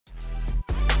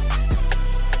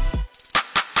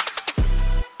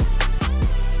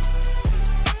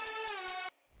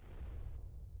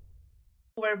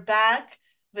We're back.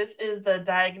 This is the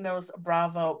Diagnose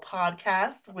Bravo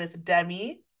podcast with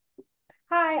Demi.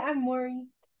 Hi, I'm Maury.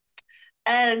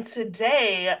 And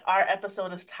today our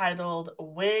episode is titled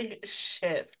Wig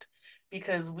Shift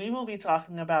because we will be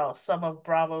talking about some of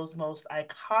Bravo's most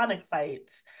iconic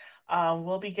fights.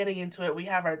 We'll be getting into it. We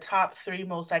have our top three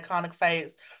most iconic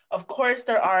fights. Of course,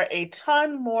 there are a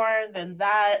ton more than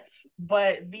that,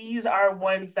 but these are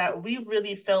ones that we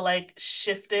really feel like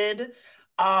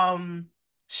um,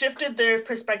 shifted their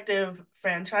perspective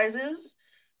franchises.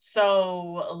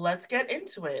 So let's get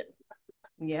into it.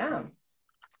 Yeah,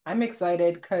 I'm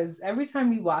excited because every time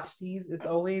we watch these, it's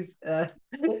always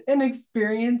an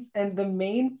experience. And the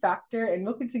main factor, and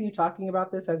we'll continue talking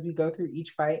about this as we go through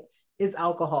each fight, is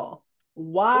alcohol. Oh,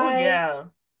 Why? yeah.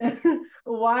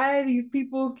 Why these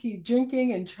people keep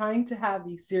drinking and trying to have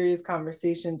these serious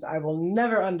conversations, I will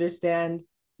never understand.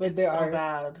 But It's so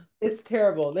bad. it's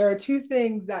terrible. There are two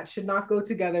things that should not go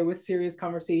together with serious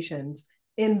conversations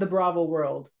in the Bravo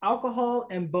world: alcohol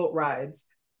and boat rides.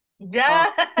 Um, Yes.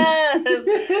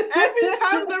 Every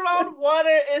time they're on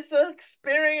water, it's an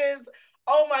experience.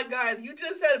 Oh my God. You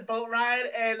just said boat ride,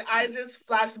 and I just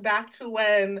flashed back to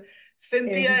when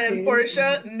Cynthia Angie and K's.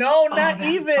 Portia, no, Oh, not that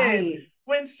even. fight.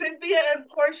 When Cynthia and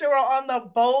Portia were on the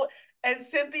boat and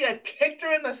Cynthia kicked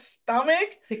her in the stomach,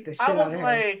 Kick the I shit out was of her.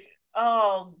 like,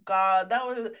 oh God, that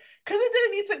was because it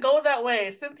didn't need to go that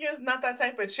way. Cynthia's not that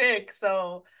type of chick.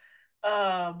 So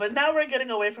but now we're getting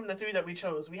away from the three that we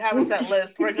chose. We have a set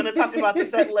list. We're gonna talk about the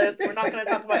set list. We're not gonna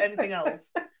talk about anything else.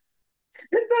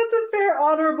 That's a fair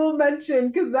honorable mention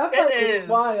because that It fight was is.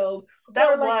 wild. Or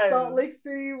That like Salt Lake was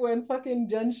City when fucking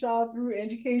Jen Shaw threw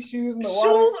Angie K's shoes in the water.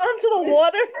 shoes onto the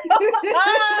water.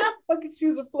 Fucking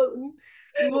shoes are floating.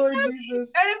 Lord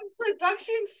Jesus. And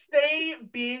production stay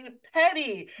being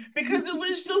petty because it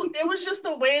was just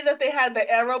the way that they had the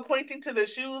arrow pointing to the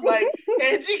shoes, like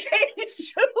Angie K's shoes,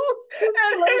 Just and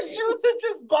her floating. shoes are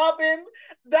just bobbing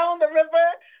down the river.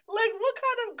 Like, what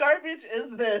kind of garbage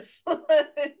is this?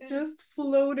 Just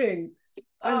floating.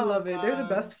 I Oh love it. They're the God.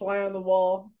 best fly on the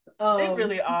wall. They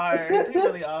really are. They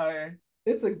really are.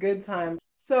 It's a good time.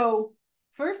 So,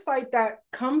 first fight that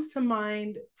comes to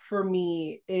mind for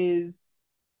me is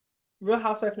Real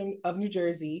Housewife of New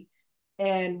Jersey,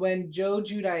 and when Joe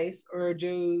Judice or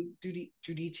Judice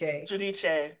Giudice. is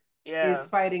Yeah.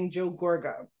 fighting Joe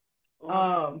Gorga. Oof.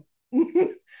 Um,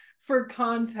 for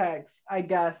context, I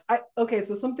guess. Okay,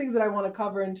 so some things that I want to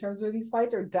cover in terms of these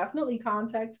fights are definitely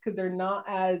context because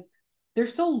they're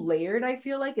so layered, I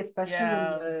feel like, especially in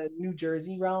Yeah. the New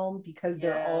Jersey realm, because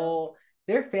Yeah.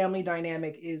 their family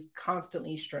dynamic is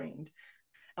constantly strained.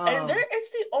 And Um,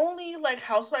 it's the only like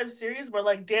housewife series where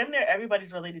like damn near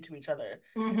everybody's related to each other.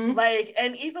 mhm. Like,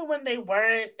 and even when they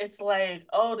weren't, it's like,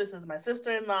 oh, this is my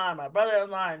sister-in-law, my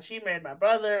brother-in-law, and she married my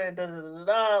brother, and da da da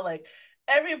da. Like,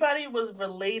 everybody was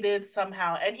related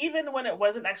somehow. And even when it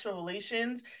wasn't actual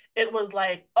relations, it was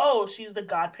like, oh, she's the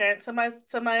godparent to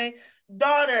my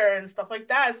daughter and stuff like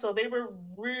that. So they were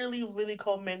really, really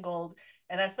commingled.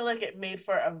 And I feel like it made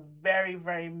for a very,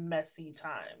 very messy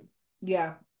time.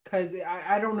 Yeah, because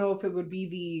I don't know if it would be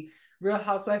the Real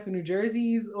Housewife of New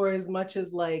Jersey's or as much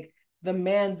as like the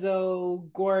Manzo,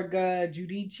 Gorga,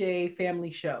 Giudice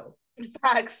family show.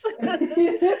 Facts.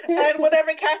 And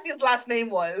whatever Kathy's last name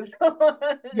was.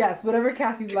 Yes, whatever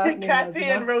Kathy's last name was, Kathy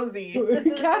and Rosie.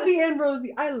 Kathy and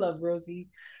Rosie. I love Rosie.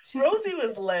 She's such Rosie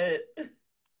was lit. I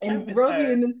and miss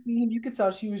Rosie in her. this scene, you could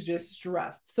tell she was just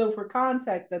stressed. So for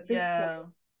context, at this point, Yeah.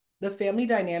 the family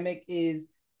dynamic is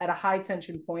at a high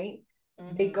tension point.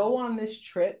 They Hmm. go on this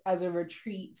trip as a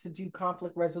retreat to do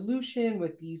conflict resolution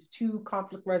with these two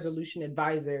conflict resolution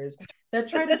advisors that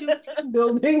try to do team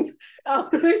building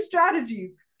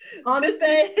strategies. Did Honestly,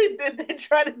 they did they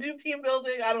try to do team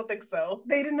building? I don't think so.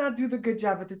 they did not do the good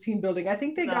job at the team building. I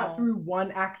think they got No. through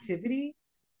one activity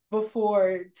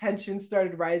before tension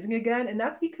started rising again. And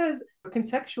that's because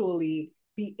contextually,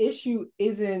 the issue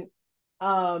isn't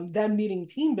them needing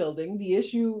team building. The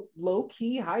issue, low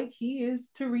key, high key, is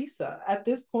Teresa. At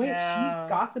this point, she's Yeah.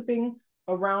 gossiping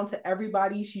around to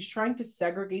everybody. She's trying to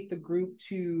segregate the group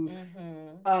to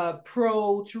Hmm.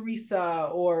 pro Teresa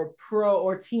or pro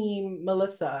or team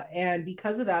Melissa. And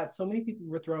because of that, so many people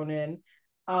were thrown in.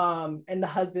 And the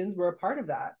husbands were a part of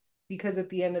that because at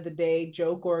the end of the day,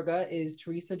 Joe Gorga is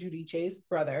Teresa Giudice's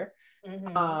brother.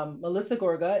 Hmm. Melissa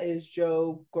Gorga is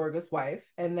Joe Gorga's wife,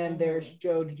 and then there's Hmm.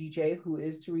 Joe Giudice, who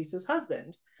is Teresa's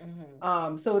husband.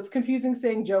 Hmm. So it's confusing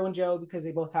saying Joe and Joe because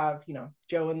they both have,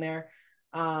 Joe in there.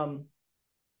 Um,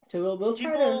 so we'll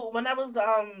try to. People, when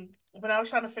I was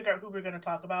trying to figure out who we are gonna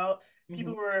talk about, Mhm.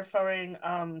 people were referring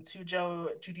to Joe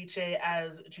Giudice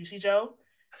as Juicy Joe.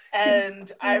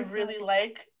 And I So really funny.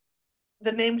 like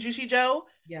the name Juicy Joe.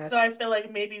 So I Yes, feel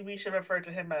like maybe we should refer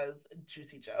to him as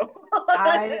Juicy Joe.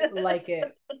 I like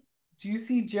it.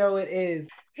 Juicy Joe, it is.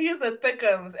 He's a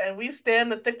thickums, and we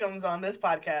stand the thickums on this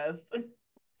podcast.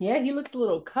 Yeah, he looks a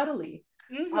little cuddly.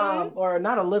 Mm-hmm. Or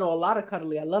not a little, a lot of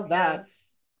cuddly. I love that. Yes.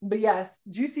 But yes,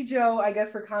 Juicy Joe, I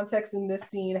guess for context in this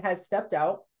scene, has stepped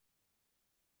out,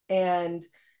 and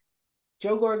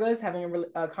Joe Gorga is having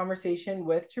a conversation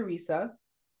with Teresa,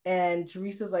 and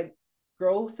Teresa's like,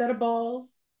 "Grow set of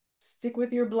balls, stick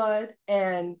with your blood."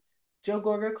 And Joe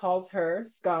Gorga calls her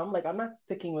scum. Like, I'm not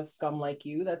sticking with scum like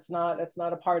you. That's not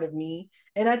a part of me.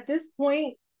 And at this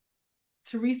point,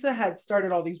 Teresa had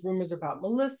started all these rumors about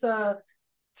Melissa.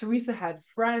 Teresa had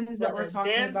friends Was that were a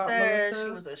talking about dancer. She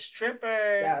Melissa. was a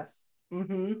stripper. Yes.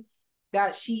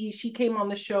 That she came on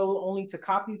the show only to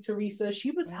copy Teresa.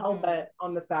 She was hell Mm-hmm. bent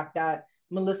on the fact that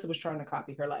Melissa was trying to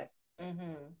copy her life,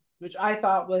 Mm-hmm. which I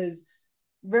thought was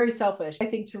very selfish. I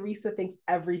think Teresa thinks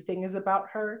everything is about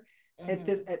her at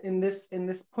this Mm-hmm. in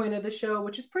this point of the show,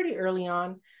 which is pretty early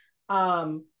on.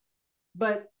 Um,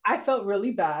 but I felt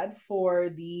really bad for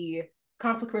the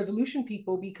conflict resolution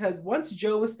people because once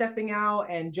Joe was stepping out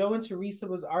and Joe and Teresa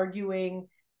was arguing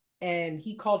and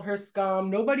he called her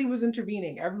scum, nobody was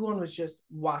intervening. Everyone was just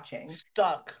watching.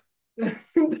 Stuck.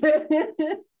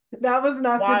 That was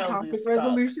not good Wildly conflict stuck.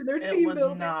 resolution or It team was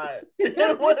building. not.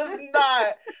 It was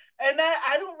not. And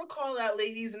I don't recall that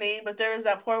lady's name, but there was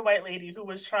that poor white lady who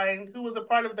was a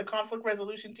part of the conflict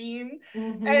resolution team.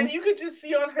 And Mm-hmm. you could just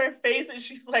see on her face that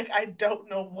she's like, I don't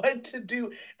know what to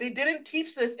do. They didn't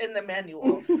teach this in the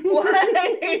manual.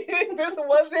 Like, this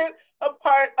wasn't a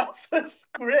part of the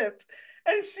script.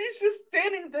 And she's just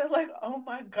standing there like, oh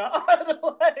my God,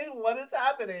 like, what is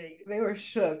happening? They were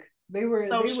shook. So They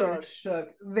were shook. shook.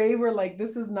 They were like,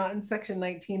 this is not in section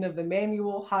 19 of the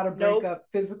manual, how to break Nope. up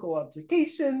physical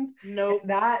altercations. And Nope.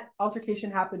 that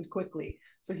altercation happened quickly.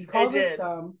 So he It calls her did.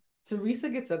 scum. Teresa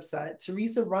gets upset.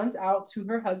 Teresa runs out to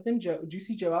her husband, Joe,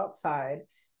 Juicy Joe, outside.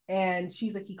 And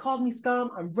she's like, he called me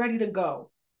scum. I'm ready to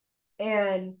go.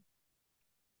 And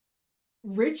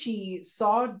Richie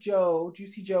saw Joe,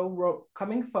 Juicy Joe,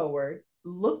 coming forward,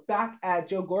 looked back at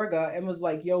Joe Gorga and was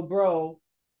like, yo, bro,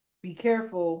 be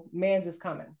careful, man's is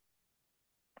coming.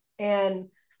 And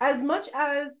as much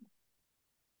as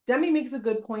Demi makes a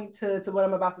good point to what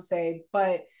I'm about to say,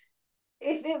 but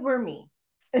if it were me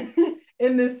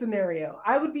in this scenario,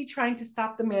 I would be trying to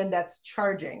stop the man that's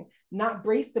charging, not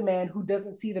brace the man who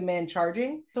doesn't see the man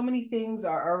charging. So many things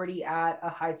are already at a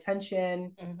high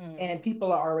tension Mm-hmm. and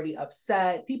people are already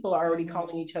upset. People are already calling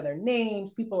Mm-hmm. each other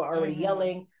names. People are already Mm-hmm.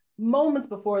 yelling. Moments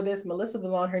before this, Melissa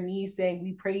was on her knees saying,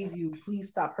 "We praise you. Please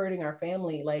stop hurting our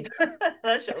family." Like,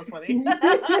 That shit was funny. she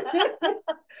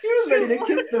was ready She's to like,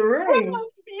 kiss the ring.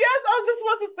 yes, I was just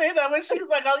about to say that when she's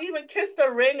like, I'll even kiss the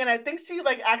ring. And I think she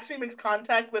like actually makes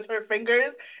contact with her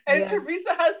fingers. And Yes.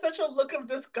 Teresa has such a look of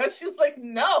disgust. She's like,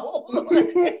 no. Like,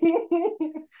 And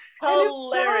it's sad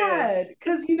hilarious.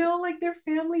 because like their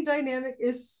family dynamic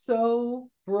is so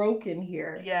broken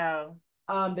here. Yeah.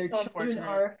 Their So children unfortunate.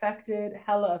 are affected,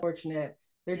 hella unfortunate.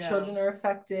 Their Yeah. children are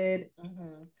affected,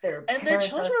 Mm-hmm. their And their parents are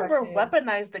children were affected.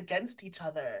 weaponized against each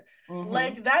other. Mm-hmm.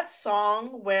 Like that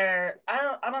song where I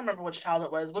don't remember which child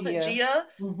it was. Was it Gia. Gia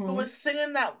who Mm-hmm. was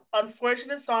singing that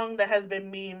unfortunate song that has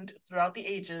been memed throughout the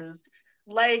ages?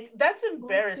 Like that's All things to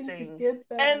embarrassing. get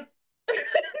And better.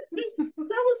 that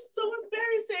was so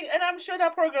embarrassing. And I'm sure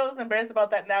that poor girl is embarrassed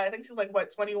about that now. I think she's like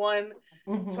what, 21,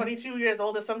 Mm-hmm. 22 years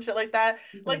old or some shit like that.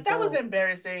 She's an Like that was adult.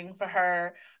 embarrassing for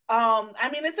her. I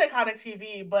mean it's iconic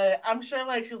TV, but I'm sure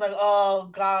like she's like, oh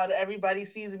God, everybody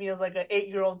sees me as like an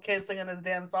 8-year-old kid singing this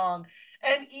damn song.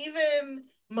 And even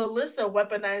Melissa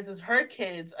weaponizes her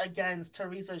kids against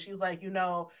Teresa. She's like,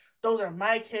 those are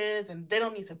my kids and they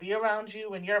don't need to be around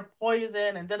you and you're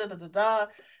poison and da da da da da.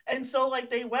 And so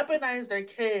like they weaponize their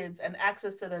kids and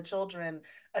access to their children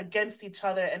against each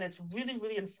other. And it's really,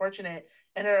 really unfortunate.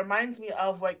 And it reminds me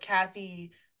of what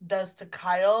Kathy does to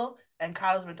Kyle. And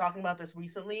Kyle's been talking about this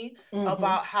recently Mm-hmm.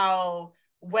 about how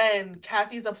when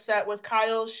Kathy's upset with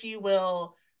Kyle, she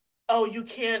will, oh, you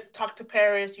can't talk to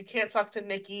Paris, you can't talk to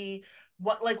Nikki.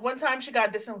 What like one time she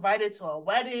got disinvited to a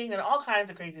wedding and all kinds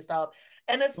of crazy stuff.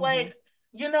 And it's Mm-hmm. like,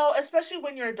 especially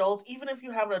when you're adults, even if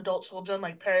you have adult children,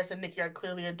 like Paris and Nikki are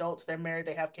clearly adults, they're married,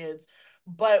 they have kids.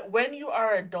 But when you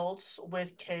are adults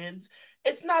with kids,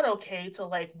 it's not okay to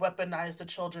like weaponize the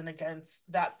children against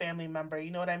that family member.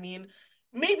 You know what I mean?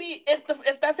 maybe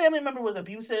if that family member was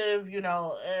abusive,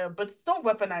 but don't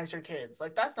weaponize your kids.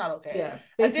 Like that's not okay. Yeah, At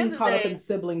the basically end of the caught up in day,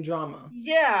 sibling drama.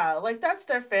 yeah, like that's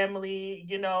their family.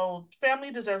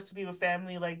 Family deserves to be with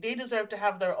family. Like they deserve to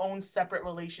have their own separate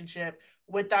relationship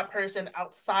with that person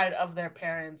outside of their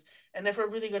parents. And if we're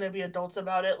really going to be adults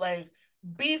about it, like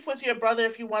beef with your brother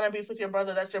if you want to beef with your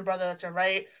brother, that's your brother, that's your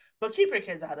right. But keep your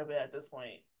kids out of it at this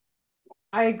point.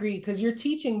 I agree because you're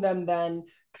teaching them then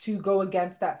to go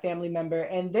against that family member,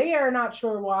 and they are not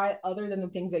sure why, other than the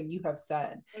things that you have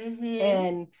said. Mm-hmm.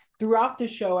 And throughout the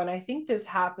show, and I think this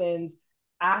happens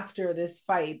after this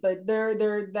fight, but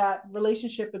there that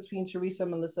relationship between Teresa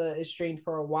and Melissa is strained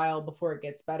for a while before it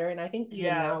gets better. And I think even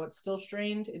Yeah. now it's still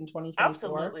strained in 2024.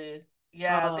 Absolutely.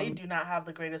 Yeah, they Um, do not have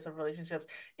the greatest of relationships.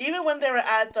 Even when they were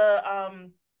at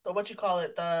the what you call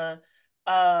it, the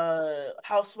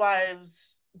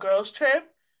housewives girls trip,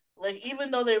 like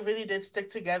even though they really did stick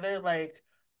together, like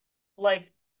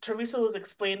Teresa was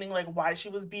explaining like why she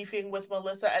was beefing with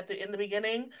Melissa in the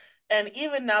beginning, and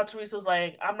even now Teresa's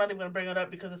like, I'm not even gonna bring it up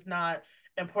because it's not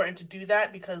important to do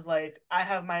that because like I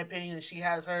have my opinion and she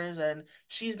has hers and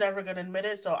she's never gonna admit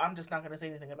it, so I'm just not gonna say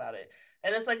anything about it.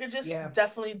 And it's like it just yeah,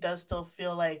 definitely does still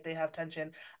feel like they have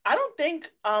tension. I don't think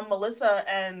Melissa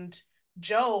and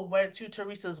Joe went to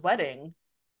Teresa's wedding.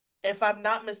 If I'm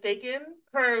not mistaken,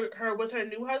 her with her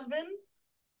new husband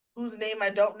whose name I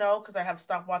don't know because I have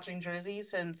stopped watching Jersey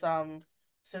since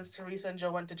Teresa and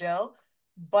Joe went to jail.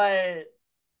 But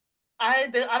I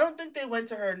don't think they went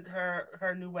to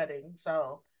her new wedding.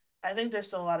 So I think there's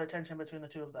still a lot of tension between the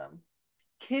two of them.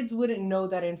 kids wouldn't know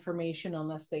that information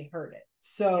unless they heard it.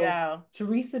 So Yeah.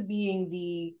 Teresa being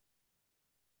the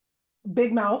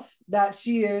big mouth that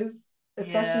she is,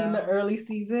 especially in the Yeah. early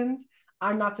seasons,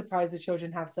 I'm not surprised the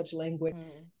children have such language.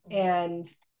 Mm-hmm. And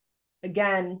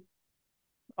again,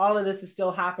 all of this is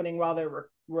still happening while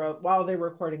they're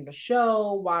recording the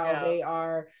show,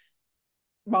 Yeah.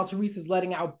 while Teresa's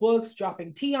letting out books,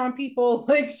 dropping tea on people.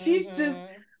 Like she's just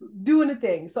Mm-hmm. doing a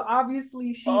thing. So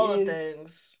obviously she All the is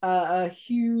things. a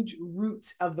huge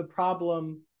root of the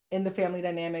problem in the family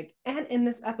dynamic and in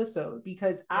this episode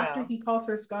because after Yeah. he calls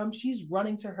her scum, she's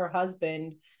running to her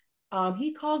husband.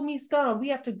 He called me scum. We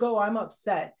have to go. I'm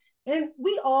upset. And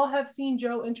we all have seen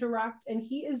Joe interact, and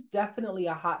he is definitely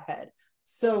a hothead.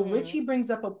 So Mm-hmm. Richie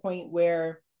brings up a point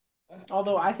where,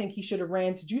 although I think he should have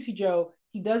ran to Juicy Joe,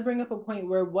 he does bring up a point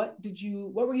where what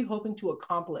were you hoping to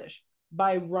accomplish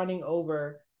by running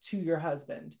over to your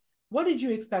husband? What did you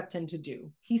expect him to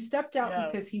do? He stepped out Yeah.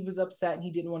 because he was upset and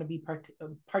he didn't want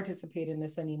to participate in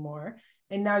this anymore.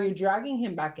 And now you're dragging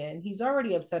him back in. He's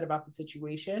already upset about the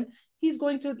situation. He's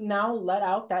going to now let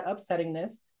out that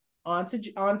upsettingness onto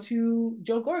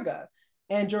Joe Gorga.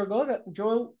 And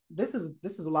Joe, this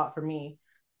is a lot for me.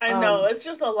 I know. Um, It's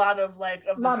just a lot of like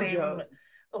of a the lot of same Joes.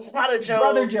 a lot of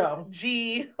Brother Joes, Joe.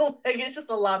 G, like it's just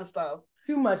a lot of stuff.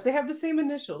 Too much. They have the same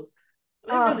initials.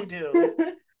 They Uh, really do.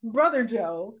 Brother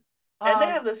Joe. And they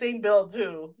Um, have the same build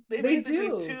too. They they basically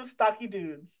do. two stocky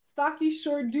dudes. Stocky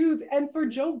short dudes. And for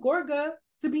Joe Gorga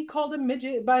to be called a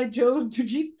midget by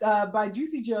by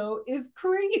Juicy Joe is Yes.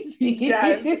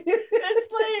 crazy.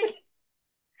 It's like,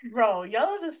 bro, y'all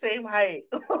are the same height.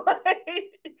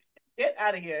 Like, get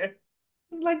out of here.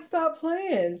 Like, stop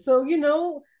playing. So,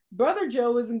 Brother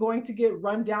Joe isn't going to get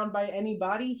run down by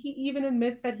anybody. He even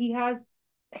admits that he has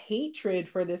hatred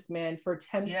for this man for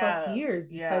 10 plus Yeah. years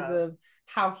because Yeah. of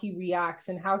how he reacts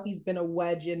and how he's been a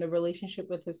wedge in the relationship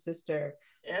with his sister.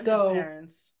 And his So,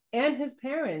 parents. and his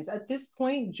parents. At this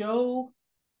point, Joe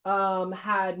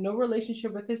had no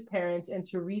relationship with his parents, and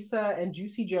Teresa and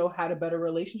Juicy Joe had a better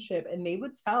relationship, and they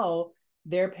would tell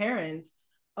their parents,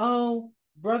 "Oh,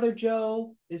 brother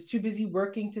Joe is too busy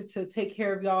working to take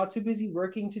care of y'all, too busy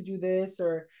working to do this,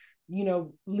 or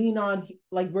lean on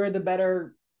like we're the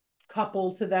better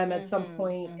couple to them at some Mm-hmm.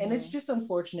 point." And it's Mm-hmm. just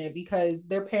unfortunate because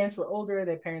their parents were older,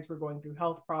 their parents were going through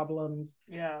health problems,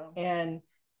 Yeah. and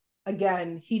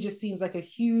again, he just seems like a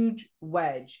huge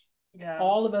wedge. Yeah.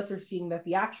 All of us are seeing that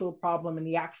the actual problem and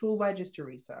the actual wedge is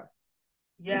Teresa.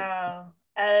 Yeah.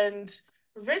 And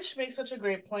Rich makes such a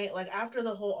great point. Like after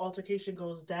the whole altercation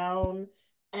goes down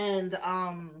and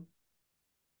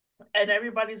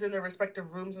everybody's in their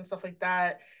respective rooms and stuff like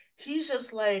that, he's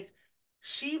just like,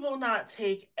 she will not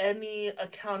take any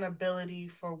accountability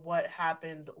for what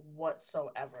happened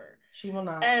whatsoever. She will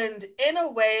not. And in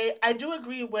a way, I do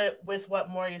agree with what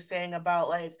Maury is saying about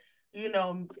like,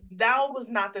 now was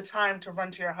not the time to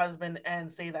run to your husband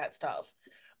and say that stuff.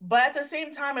 But at the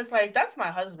same time, it's like, that's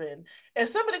my husband. If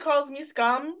somebody calls me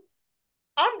scum,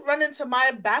 I'm running to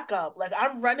my backup. Like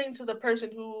I'm running to the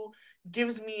person who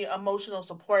gives me emotional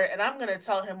support and I'm gonna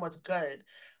tell him what's good.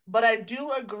 But I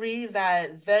do agree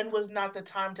that then was not the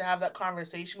time to have that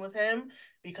conversation with him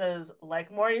because,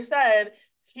 like Maury said,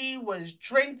 he was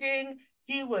drinking,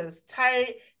 he was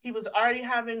tight, he was already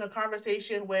having a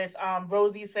conversation with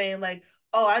Rosie saying like,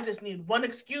 "Oh, I just need one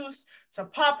excuse to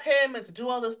pop him and to do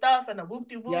all this stuff and a whoop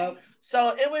de whoop." Yep.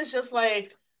 So it was just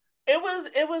like it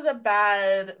was a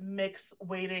bad mix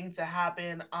waiting to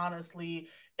happen, honestly.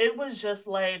 It was just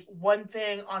like one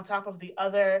thing on top of the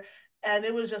other, and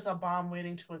it was just a bomb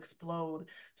waiting to explode.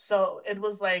 So it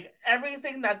was like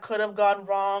everything that could have gone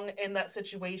wrong in that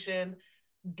situation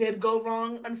did go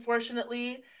wrong,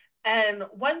 unfortunately. And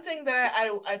one thing that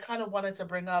I kind of wanted to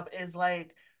bring up is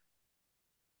like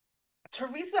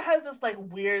Teresa has this like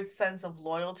weird sense of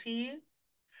loyalty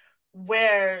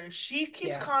where she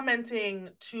keeps Yeah. commenting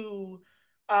to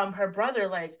her brother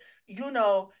like, you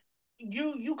know,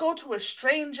 you go to a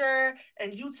stranger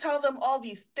and you tell them all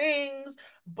these things,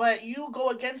 but you go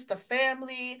against the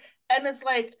family. And it's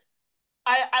like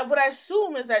I what I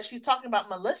assume is that she's talking about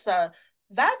Melissa.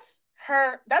 That's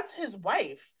his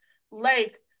wife.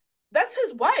 Like that's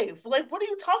his wife. Like what are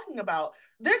you talking about?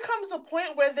 There comes a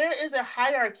point where there is a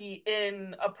hierarchy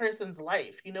in a person's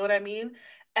life. You know what I mean?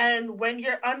 And when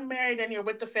you're unmarried and you're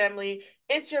with the family,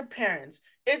 it's your parents,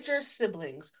 it's your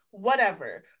siblings,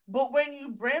 whatever. But when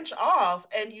you branch off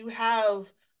and you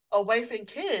have a wife and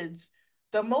kids,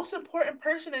 the most important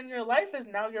person in your life is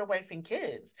now your wife and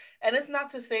kids. And it's not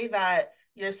to say that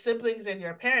your siblings and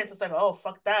your parents, it's like, oh,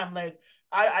 fuck them. Like,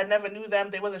 I never knew them.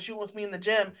 They wasn't shooting with me in the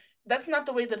gym. That's not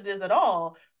the way that it is at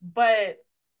all. But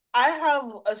I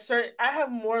have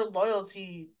more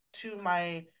loyalty to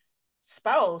my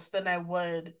spouse than I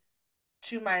would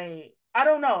to my, I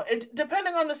don't know. It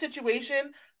depending on the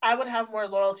situation, I would have more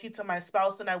loyalty to my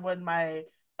spouse than I would my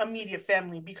immediate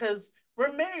family because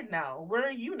we're married now. We're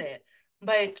a unit.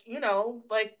 Like,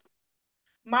 like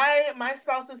my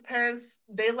spouse's parents,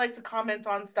 they like to comment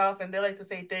on stuff and they like to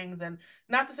say things, and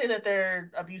not to say that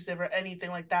they're abusive or anything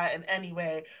like that in any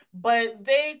way, but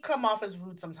they come off as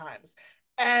rude sometimes.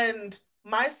 And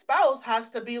my spouse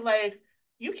has to be like,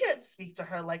 you can't speak to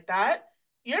her like that.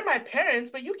 You're my parents,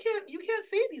 but you can't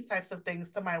say these types of things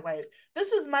to my wife.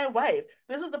 This is my wife.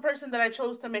 This is the person that I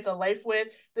chose to make a life with.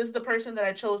 This is the person that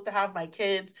I chose to have my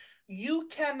kids. You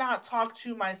cannot talk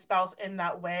to my spouse in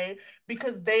that way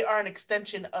because they are an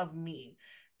extension of me.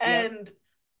 Yep. And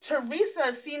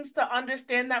Teresa seems to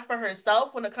understand that for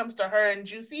herself when it comes to her and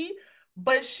Juicy,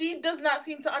 but she does not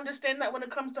seem to understand that when it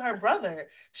comes to her brother.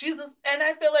 And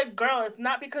I feel like, girl, it's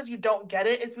not because you don't get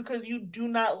it, it's because you do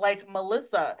not like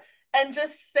Melissa. And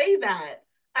just say that.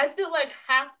 I feel like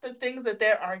half the things that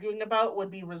they're arguing about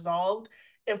would be resolved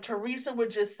if Teresa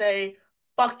would just say,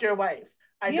 fuck your wife.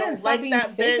 I Yeah, and don't stop like being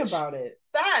that fake bitch. about it.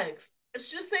 Facts.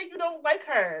 Just say you don't like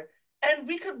her. And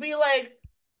we could be like,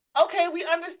 okay, we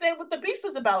understand what the beef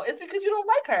is about. It's because you don't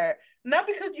like her. Not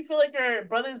because you feel like your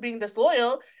brother's being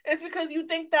disloyal. It's because you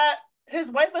think that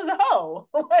his wife is a hoe.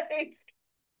 Like,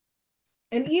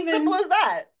 And simple even, as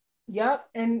that. yep,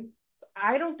 and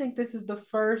I don't think this is the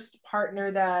first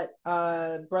partner that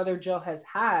brother Joe has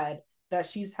had that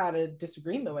she's had a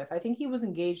disagreement with. I think he was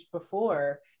engaged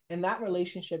before and that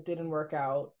relationship didn't work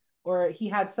out, or he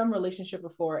had some relationship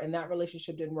before and that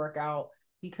relationship didn't work out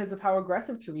because of how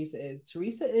aggressive Teresa is.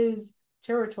 Teresa is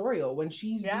territorial when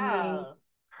she's doing Yeah.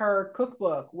 her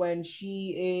cookbook, when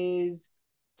she is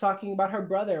talking about her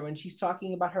brother, when she's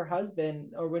talking about her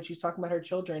husband, or when she's talking about her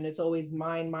children. It's always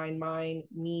mine, mine, mine,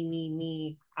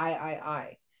 me,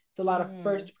 I. It's a lot of Mm-hmm.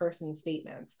 first person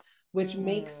statements, which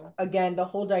makes, Mm-hmm. again, the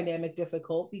whole dynamic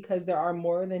difficult because there are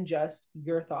more than just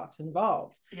your thoughts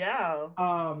involved. Yeah.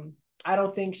 um I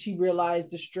don't think she realized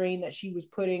the strain that she was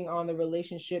putting on the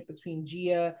relationship between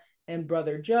Gia and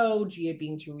brother Joe, Gia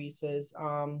being Teresa's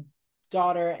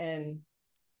daughter and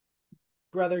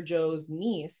brother Joe's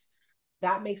niece.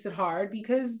 That makes it hard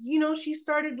because, she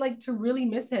started like to really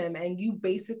miss him, and you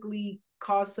basically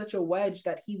caused such a wedge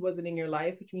that he wasn't in your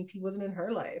life, which means he wasn't in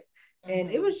her life. And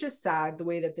it Mm-hmm. was just sad the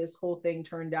way that this whole thing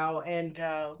turned out. And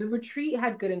Yeah. the retreat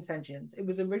had good intentions. It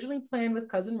was originally planned with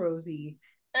cousin Rosie,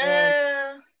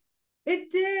 and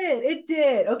Eh, it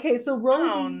did. Okay, so I don't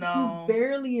Rosie, who's know.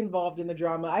 barely involved in the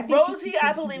drama, I think just Rosie,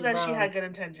 I because she's believe that she around. had good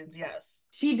intentions. Yes.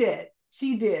 She did.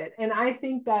 She did. And I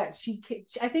think that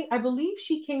I believe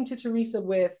she came to Teresa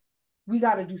with, we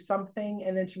got to do something.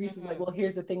 And then Teresa's like, Mm-hmm. well,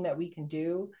 here's the thing that we can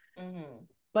do. Mm-hmm.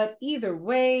 But either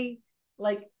way,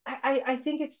 like, I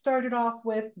think it started off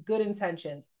with good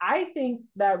intentions. I think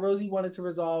that Rosie wanted to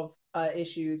resolve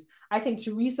issues. I think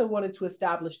Teresa wanted to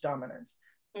establish dominance.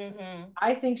 Mm-hmm.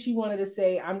 I think she wanted to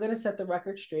say, I'm going to set the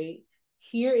record straight.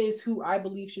 Here is who I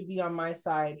believe should be on my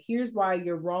side. Here's why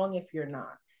you're wrong if you're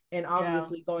not. And Yeah.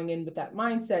 obviously, going in with that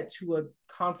mindset to a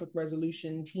conflict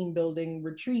resolution, team building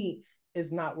retreat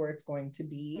is not where it's going to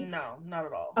be. No, not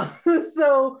at all.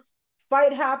 So,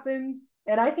 fight happens.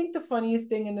 And I think the funniest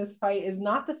thing in this fight is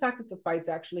not the fact that the fight's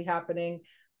actually happening,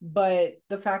 but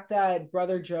the fact that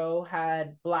Brother Joe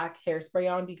had black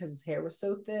hairspray on because his hair was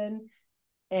so thin,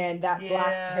 and that black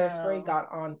Yeah. hairspray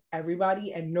got on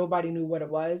everybody and nobody knew what it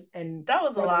was. And That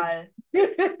was a Brother lie.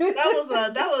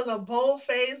 That was a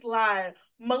bold-faced lie.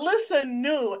 Melissa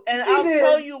knew, and She I'll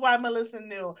tell did. you why Melissa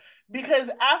knew. Because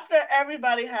after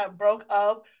everybody had broke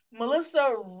up,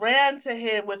 Melissa ran to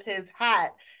him with his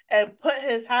hat and put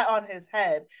his hat on his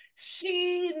head.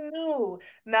 She knew.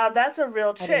 Now that's a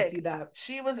real I didn't see chick. that.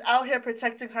 She was out here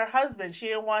protecting her husband. She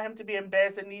didn't want him to be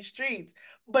embarrassed in these streets.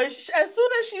 But as soon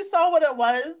as she saw what it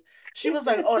was, she was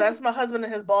like, "Oh, that's my husband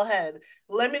and his bald head.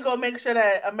 Let me go make sure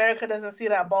that America doesn't see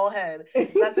that bald head."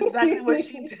 That's exactly what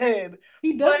she did.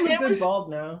 He does But look it good was, bald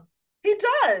now. he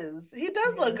does. He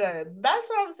does Yeah. look good. That's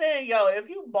what I'm saying, yo. If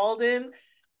you balding,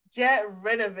 get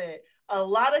rid of it. A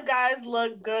lot of guys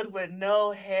look good with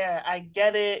no hair. I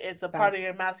get it. It's a part of Fact.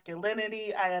 your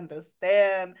masculinity. I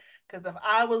understand. Because if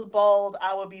I was bald,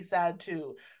 I would be sad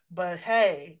too. But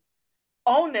hey,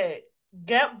 own it.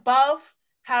 Get buff,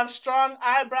 have strong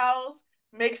eyebrows,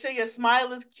 make sure your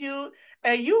smile is cute,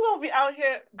 and you gonna be out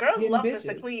here. Girls Getting love Mr.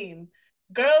 bitches. Clean.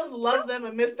 Girls love them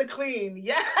and Mr. Clean.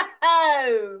 Yes,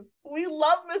 we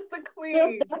love Mr.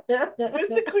 Clean.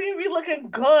 Mr. Clean be looking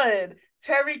good.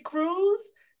 Terry Crews.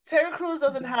 Terry Crews He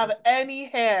doesn't does have look any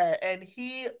hair and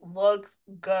he looks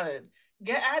good.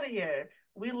 Get out of here.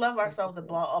 We love ourselves a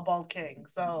bald king.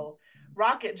 So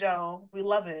Rocket Joe, we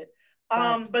love it.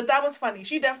 fact. But that was funny.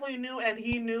 She definitely knew and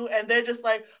he knew, and they're just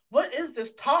like, what is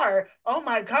this tar? Oh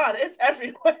my god, it's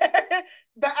everywhere.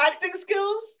 The acting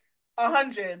skills,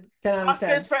 100. 10 out of Oscars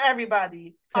 10. for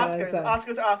everybody. 10 out of Oscars, 10.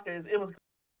 Oscars, Oscars. It was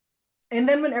And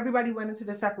then when everybody went into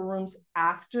the separate rooms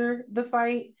after the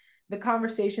fight, the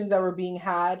conversations that were being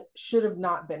had should have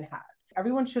not been had.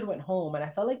 Everyone should have went home. And I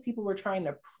felt like people were trying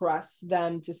to press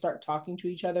them to start talking to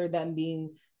each other, them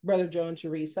being Brother Joe and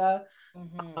Teresa.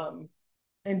 mm-hmm. Um,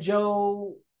 and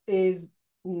Joe is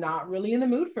not really in the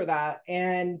mood for that.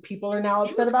 And people are now He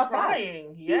upset was about that.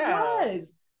 crying. He Yeah.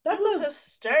 was. He That's was a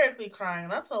hysterically crying.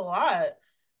 That's a lot.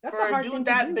 that's a For a hard thing dude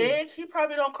to that do. big, he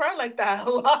probably don't cry like that a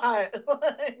lot.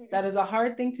 That is a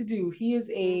hard thing to do. He is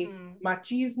a mm-hmm.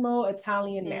 machismo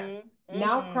Italian man. Mm-hmm.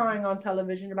 Now Mm-hmm. crying on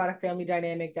television about a family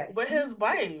dynamic that With he, his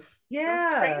wife. That's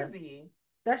yeah, crazy.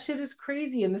 that shit is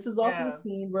crazy. And this is also the Yeah.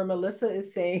 scene where Melissa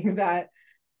is saying that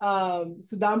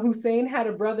Saddam Hussein had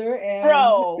a brother, and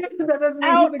Bro, that doesn't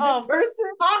mean he's out a good of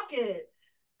person. pocket.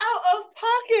 Out of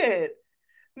pocket.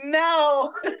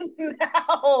 Now,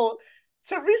 now,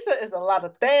 Teresa is a lot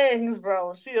of things,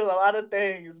 bro. She is a lot of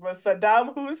things, but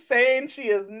Saddam Hussein, she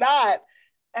is not.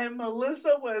 And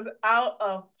Melissa was out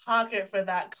of pocket for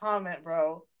that comment,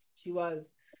 bro. She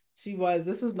was. She was.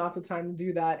 This was not the time to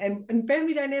do that. And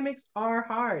family dynamics are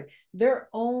hard. Their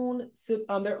own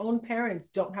parents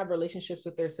don't have relationships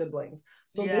with their siblings.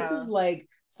 So this is Yeah. like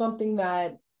something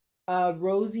that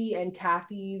Rosie and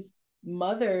Kathy's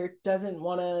mother doesn't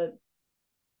want to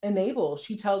enable.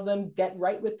 She tells them, get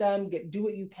right with them, do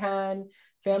what you can.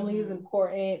 Family is Mm-hmm.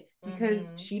 important, because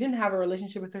Mm-hmm. she didn't have a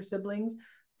relationship with her siblings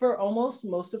for almost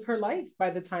most of her life by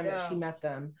the time that she Yeah. met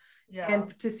them. Yeah.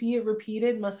 And to see it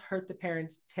repeated must hurt the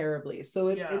parents terribly. So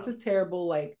it's Yeah. a terrible,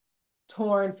 like,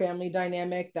 torn family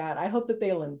dynamic that I hope that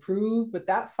they'll improve. But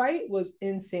that fight was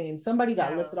insane. Somebody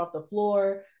got Yeah. lifted off the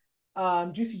floor.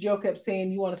 Juicy Joe kept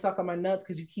saying, "You want to suck on my nuts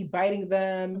because you keep biting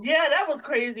them." Yeah, that was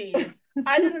crazy.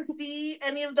 I didn't see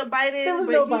any of the There biting, was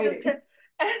but no he just biting. kept.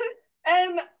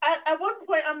 And at one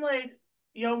point, I'm like,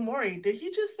 "Yo, Maury, did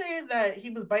he just say that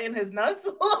he was biting his nuts?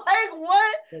 Like,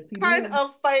 what Yes, he kind did.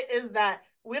 of fight is that?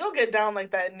 We don't get down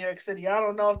like that in New York City. I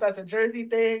don't know if that's a Jersey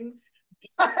thing.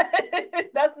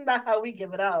 That's not how we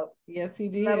give it out. Yes, he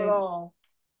Not at did. all.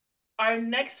 Our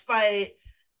next fight,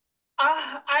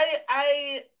 uh, I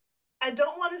I I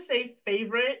don't want to say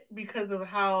favorite because of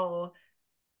how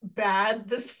bad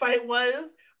this fight was,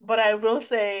 but I will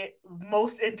say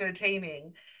most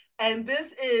entertaining. And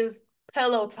this is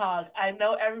Pillow Talk. I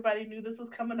know everybody knew this was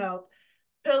coming up.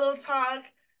 Pillow Talk,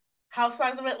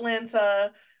 Housewives of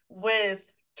Atlanta with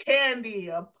Candy,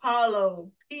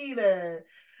 Apollo, Peter,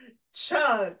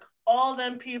 Chuck, all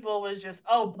them people was just,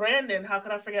 oh, Brandon, how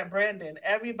could I forget Brandon?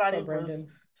 Everybody Love was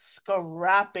Brendan.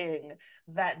 scrapping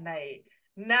that night.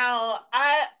 Now,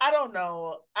 I don't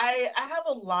know. I have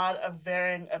a lot of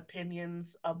varying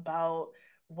opinions about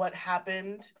what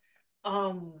happened.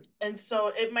 And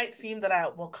so it might seem that I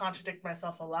will contradict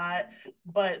myself a lot,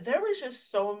 but there was just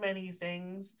so many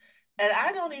things And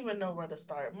I don't even know where to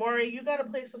start. Maury, you got a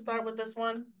place to start with this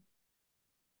one?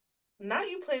 Not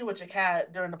you playing with your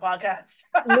cat during the podcast.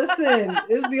 Listen,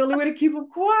 it's the only way to keep him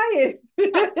quiet.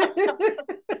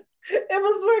 It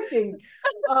was working.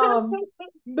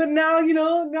 But now,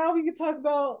 now we can talk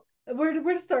about where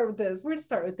to start with this. Where to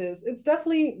start with this? It's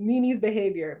definitely Nini's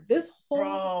behavior. This whole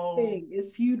Bro. thing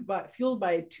is fueled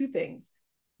by two things: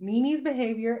 Nini's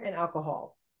behavior and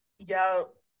alcohol. Yeah.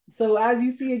 So as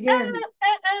you see again,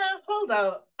 Hold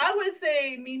up. I would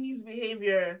say Mimi's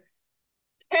behavior,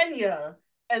 Kenya,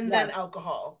 and then yes,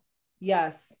 alcohol.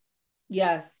 yes,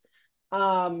 yes.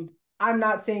 I'm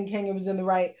not saying Kenya was in the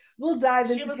right. We'll dive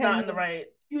She into was not in Kenya. the right.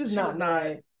 She was She not was in the not.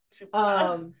 right. She,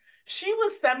 Um, she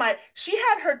was semi. She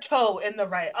had her toe in the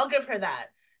right. I'll give her that.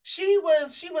 She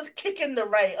was kicking the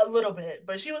right a little bit,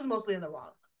 but she was mostly in the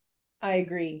wrong. I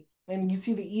agree. And you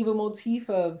see the evil motif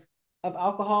of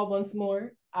alcohol once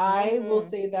more. I will Hmm.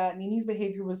 say that Nini's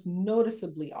behavior was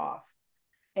noticeably off.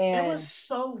 It was And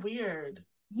so weird.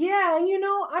 yeah,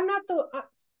 I'm not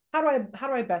how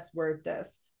do I best word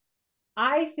this?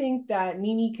 I think that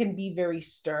Nini can be very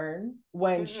stern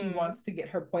when she Hmm. wants to get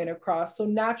her point across. So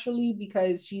naturally,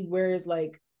 because she wears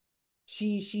like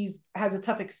she's has a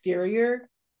tough exterior,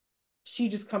 she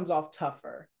just comes off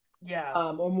tougher, Yeah.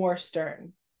 or more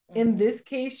stern. In Hmm. this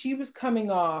case, she was coming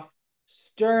off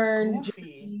stern, Goofy.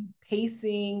 jerky,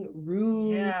 pacing,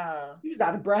 rude. Yeah. She was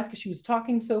out of breath because she was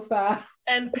talking so fast.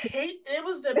 And it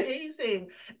was the pacing.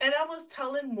 And I was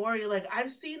telling Maury, like,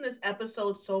 I've seen this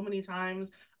episode so many times.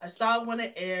 I saw it when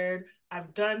it aired.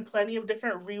 I've done plenty of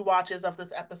different rewatches of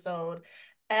this episode.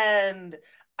 And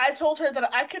I told her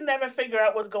that I could never figure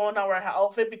out what's going on with her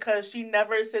outfit because she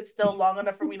never sits still long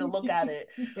enough for me to look at it.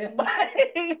 Yeah. But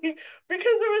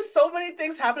because there were so many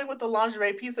things happening with the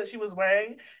lingerie piece that she was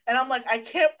wearing. And I'm like, I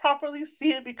can't properly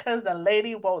see it because the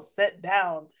lady won't sit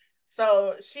down.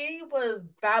 So she was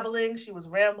babbling, she was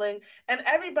rambling, and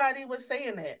everybody was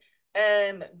saying it.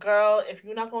 And girl, if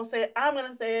you're not gonna say it, I'm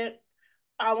gonna say it.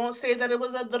 I won't say that it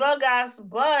was a drugas,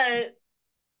 but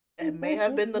it may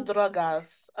have been the drugas,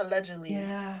 allegedly.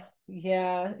 Yeah,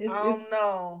 yeah. I It's don't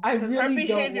know, I because her really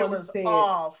don't behavior want to was say it.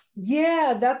 off.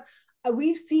 Yeah, that's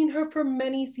we've seen her for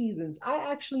many seasons.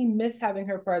 I actually miss having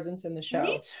her presence in the Me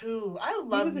show. too. I She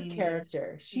love was a Nene.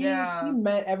 character. She Yeah.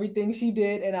 meant everything she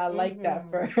did, and I like that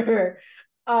for Mm-hmm. her.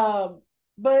 Um,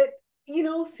 but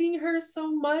seeing her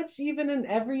so much, even in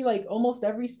every like almost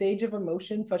every stage of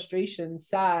emotion, frustration,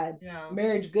 sad, Yeah.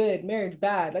 marriage good, marriage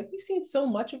bad. Like we've seen so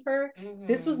much of her.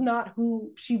 This was Mm-hmm. not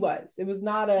who she was. It was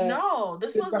not a No,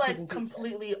 this good was like representation.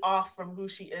 completely off from who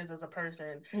she is as a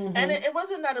person. And Mm-hmm. it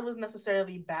wasn't that it was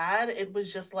necessarily bad. It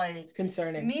was just like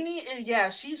Concerning. Nene, yeah,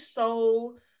 she's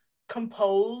so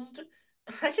composed.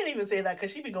 I can't even say that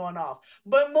because she be going off.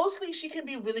 But mostly she can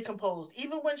be really composed.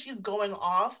 Even when she's going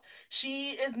off,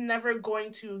 she is never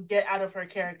going to get out of her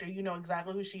character. You know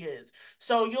exactly who she is.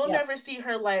 So you'll Yep. never see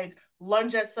her like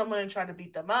lunge at someone and try to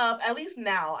beat them up. At least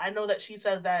now. I know that she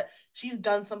says that she's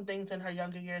done some things in her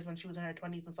younger years when she was in her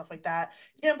 20s and stuff like that.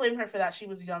 Can't blame her for that. She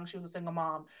was young, she was a single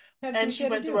mom. Had to do And what she she had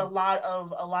to went through do.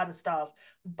 a lot of stuff.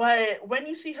 But when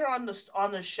you see her on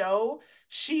the show,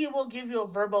 she will give you a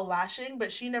verbal lashing,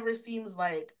 but she never seems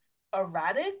like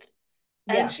erratic.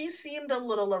 And Yeah. she seemed a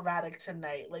little erratic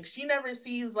tonight. Like she never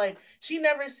seems like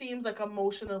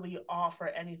emotionally off or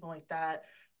anything like that.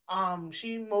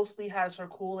 She mostly has her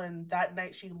cool, and that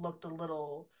night she looked a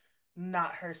little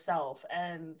not herself.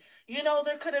 And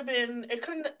there could have been it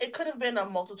could have been a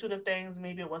multitude of things.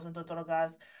 Maybe it wasn't the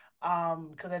drogas.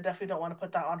 Because I definitely don't want to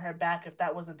put that on her back if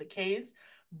that wasn't the case.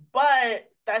 But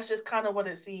that's just kind of what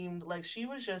it seemed. Like she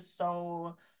was just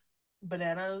so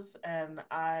bananas, and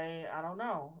I don't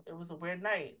know. It was a weird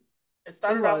night. It It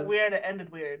started off was. weird, it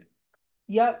ended weird.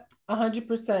 Yep,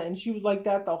 100%. And she was like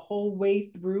that the whole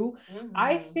way through.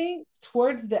 I Hmm. think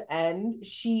towards the end,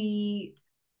 she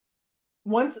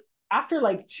once after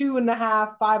like two and a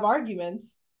half, five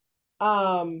arguments,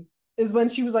 is when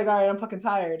she was like, all right, I'm fucking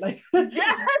tired. Like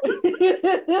Yeah,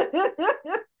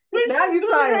 when now she's you're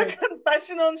doing her tired.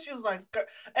 confessional, and she was like,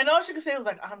 and all she could say was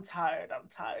like, "I'm tired, I'm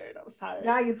tired, I'm tired."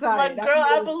 Now you're I'm tired. like, Now "Girl, you I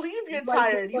gotta believe you're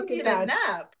fight this tired. You fucking need a match.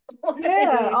 nap." Yeah,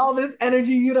 Like, all this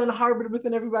energy you done harbored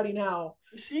within everybody now.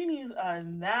 she needs a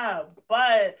nap.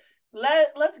 But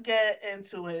let's get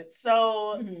into it.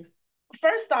 So Mm-hmm.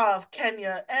 first off,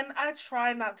 Kenya, and I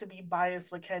try not to be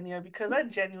biased with Kenya because I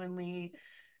genuinely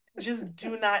just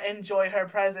do not enjoy her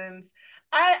presence.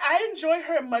 I enjoy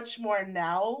her much more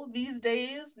now these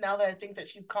days, now that I think that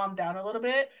she's calmed down a little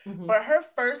bit. Mm-hmm. But her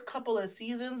first couple of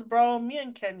seasons, bro, me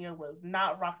and Kenya was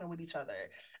not rocking with each other.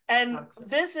 And Toxic.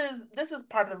 this is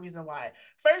part of the reason why.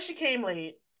 First, she came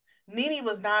late. Nene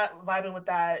was not vibing with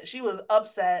that. She was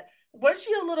upset. Was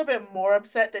she a little bit more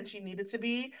upset than she needed to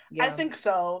be? I Yeah. think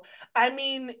so. I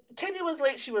mean, Kenya was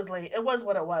late, she was late. It was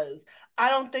what it was. I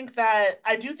don't think that,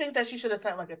 I do think that she should have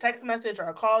sent like a text message or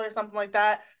a call or something like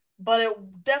that, but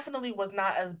it definitely was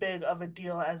not as big of a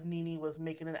deal as Nene was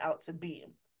making it out to be.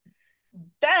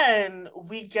 Then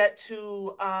we get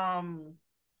to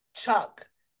Chuck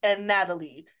and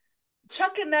Natalie.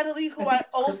 Chuck and Natalie, I who think I it's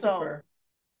also, Christopher.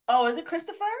 oh, is it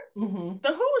Christopher? Hmm.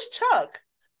 Then who was Chuck?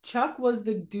 Chuck was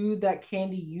the dude that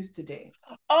Candy used to date.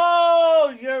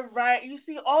 Oh, you're right. You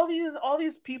see all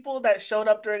these people that showed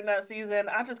up during that season,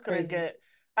 I just couldn't Crazy. get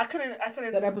I couldn't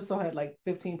That episode had like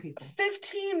 15 people.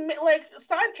 15 like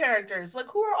side characters. Like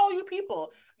who are all you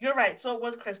people? You're right. So it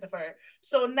was Christopher.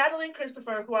 So Natalie and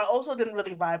Christopher, who I also didn't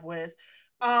really vibe with.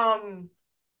 Um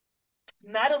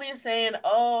Natalie is saying,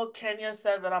 "Oh, Kenya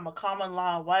says that I'm a common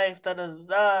law wife." Da da da.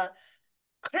 Da.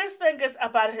 Chris then gets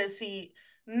up out of his seat.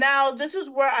 Now, this is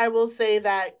where I will say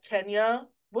that Kenya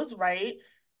was right.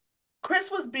 Chris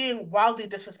was being wildly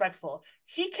disrespectful.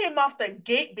 He came off the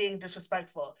gate being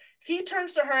disrespectful. He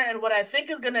turns to her and what I think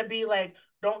is going to be like,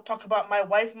 don't talk about my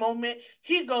wife moment.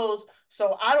 He goes,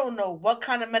 so I don't know what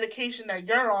kind of medication that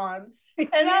you're on. And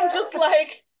I'm Yeah. just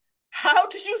like, how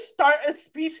do you start a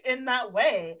speech in that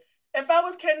way? If I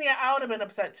was Kenya, I would have been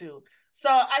upset too. So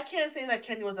I can't say that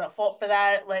Kenya was at fault for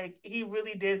that. Like, he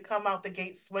really did come out the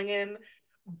gate swinging.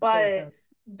 Fair But offense.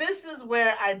 this is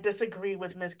where I disagree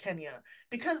with Miss Kenya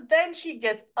because then she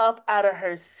gets up out of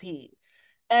her seat.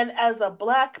 And as a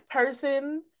black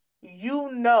person,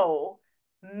 you know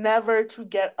never to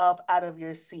get up out of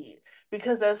your seat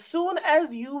because as soon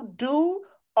as you do,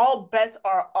 all bets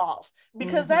are off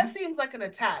because that Hmm. seems like an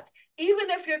attack. Even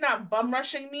if you're not bum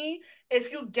rushing me,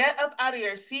 if you get up out of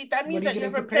your seat, that What means are you that you're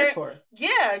getting prepared prepared. for?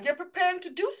 Yeah, you're preparing to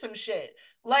do some shit.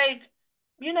 Like,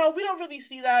 we don't really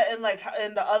see that in like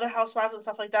in the other housewives and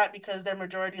stuff like that because they're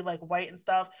majority like white and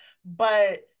stuff.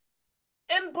 But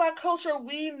in black culture,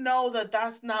 we know that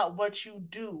that's not what you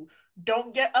do.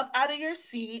 Don't get up out of your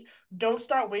seat. Don't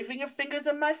start waving your fingers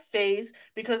in my face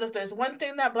because if there's one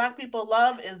thing that black people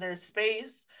love is their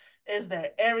space, is their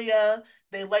area.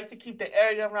 They like to keep the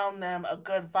area around them a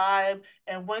good vibe.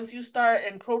 And once you start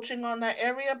encroaching on that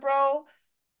area, bro,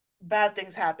 bad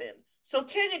things happen. So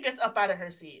Kenya gets up out of her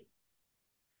seat.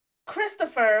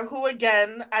 Christopher, who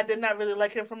again, I did not really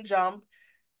like him from jump,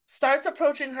 starts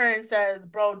approaching her and says,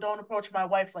 "Bro, don't approach my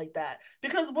wife like that."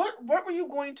 Because what were you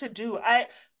going to do? At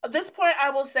this point I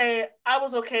will say I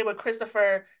was okay with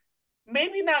Christopher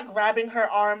maybe not grabbing her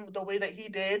arm the way that he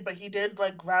did, but he did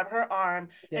like grab her arm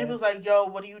and Yeah. was like, "Yo,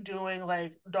 what are you doing?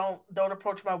 Like, don't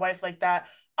approach my wife like that."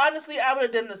 Honestly, I would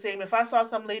have done the same if I saw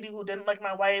some lady who didn't like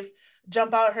my wife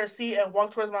jump out of her seat and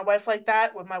walk towards my wife like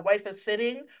that when my wife is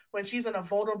sitting when she's in a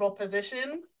vulnerable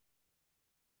position.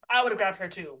 I would have grabbed her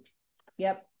too.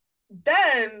 Yep.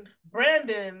 Then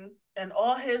Brandon and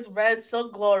all his red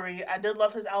silk glory. I did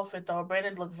love his outfit though.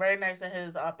 Brandon looked very nice in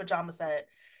his pajama set.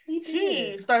 He He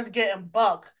did. starts getting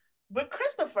buck with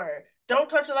Christopher. Don't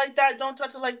touch it like that. Don't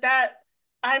touch it like that.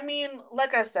 I mean,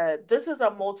 like I said, this is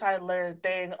a multi-layered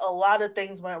thing. A lot of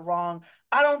things went wrong.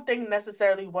 I don't think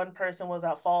necessarily one person was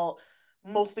at fault.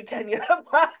 Mostly Kenya.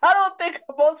 I don't think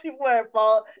most people were at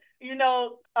fault.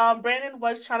 Brandon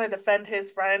was trying to defend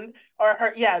his friend or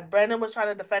her. Yeah, Brandon was trying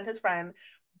to defend his friend,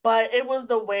 but it was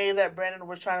the way that Brandon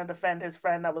was trying to defend his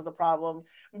friend that was the problem.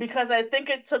 Because I think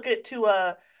it took it to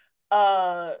a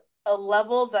a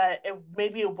level that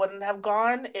it wouldn't have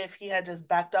gone if he had just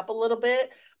backed up a little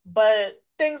bit. But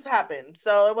things happened,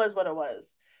 so it was what it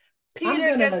was. I'm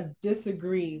Peter gets gonna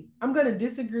disagree. I'm gonna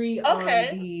disagree on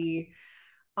okay.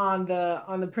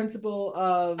 the principle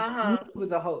of Nene Uh-huh.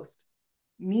 was a host.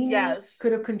 Nene Yes.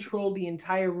 could have controlled the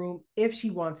entire room if she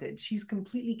wanted. She's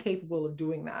completely capable of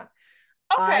doing that.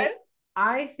 I Okay.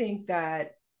 I think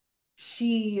that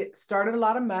she started a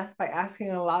lot of mess by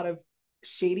asking a lot of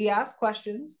shady ass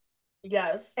questions.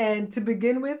 Yes. And to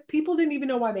begin with, people didn't even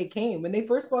know why they came. When they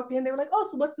first walked in, they were like, "Oh,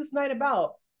 so what's this night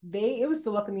about?" It was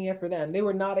still up in the air for them. They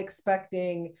were not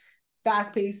expecting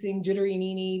fast pacing, jittery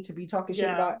Nene to be talking shit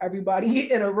Yeah. about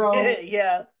everybody in a row.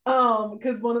 Yeah.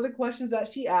 Because one of the questions that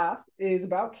she asked is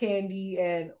about Candy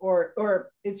and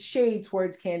or it's shade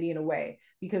towards Candy in a way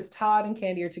because Todd and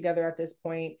Candy are together at this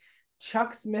point.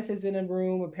 Chuck Smith is in a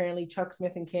room. Apparently, Chuck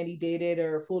Smith and Candy dated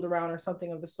or fooled around or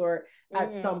something of the sort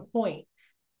at some Mm-hmm. point.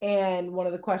 And one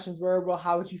of the questions were, well,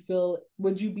 how would you feel?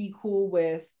 Would you be cool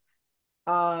with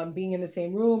being in the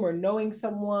same room or knowing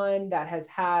someone that has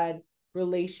had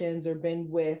relations or been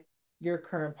with your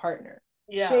current partner?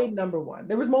 Yeah. Shade number one.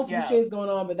 There was multiple Yeah. shades going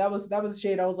on, but that was a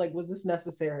shade I was like, was this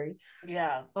necessary?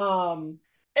 Yeah. Um,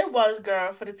 It was,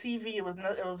 girl, for the TV. It was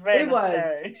not, it was very It was.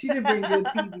 necessary. She did bring good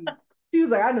TV. She was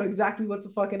like, I know exactly what to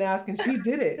fucking ask, and she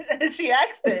did it. And she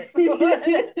asked it.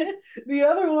 The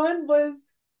other one was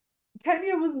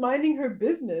Kenya was minding her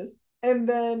business and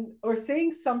then, or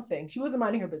saying something. She wasn't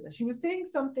minding her business. She was saying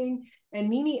something, and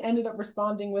Nene ended up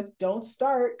responding with, "Don't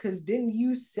start, because didn't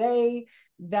you say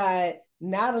that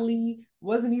Natalie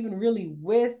wasn't even really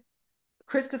with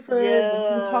Christopher when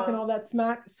you were talking Yeah, all that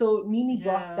smack?" So Nene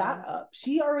brought yeah, that up.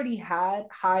 She already had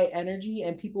high energy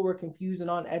and people were confused and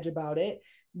on edge about it.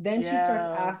 Then she starts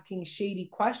yeah, asking shady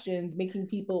questions, making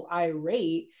people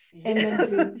irate, and then did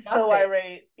yeah. So nothing.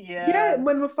 irate. Yeah, Yeah.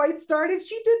 when the fight started,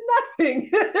 she did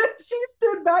nothing. She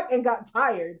stood back and got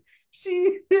tired.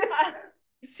 She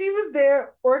she was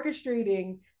there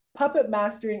orchestrating, puppet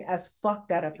mastering as fuck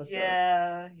that episode.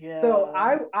 Yeah, So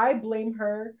yeah. I blame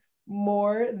her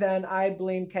more than I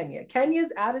blame Kenya.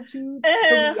 Kenya's attitude, her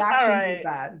All reactions were right.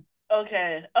 bad.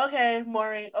 Okay, okay,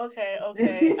 Maury. Okay,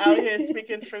 okay. Out here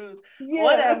speaking truth. Yeah,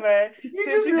 Whatever. you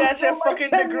Since just you really got your don't like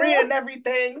fucking degree Kenya. and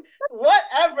everything.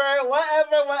 Whatever,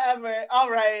 whatever, whatever. All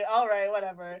right,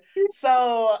 whatever.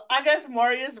 So I guess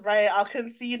Maury is right. I'll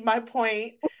concede my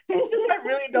point. It's just I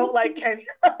really don't like Kenya.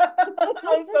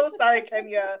 I'm so sorry,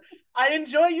 Kenya. I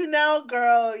enjoy you now,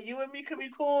 girl. You and me could be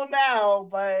cool now,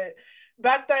 but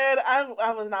back then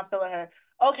I was not feeling her.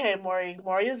 Okay, Maury.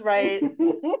 Maury is right.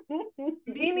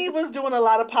 Nene was doing a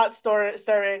lot of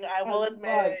stirring. I will As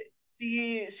admit,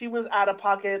 fuck. she was out of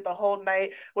pocket the whole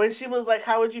night when she was like,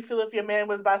 "How would you feel if your man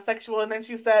was bisexual?" And then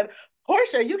she said,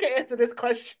 "Portia, you can answer this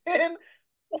question."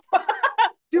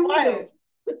 Doing Wild. it.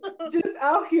 Just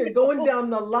out here going down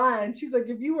the line. She's like,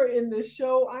 if you were in the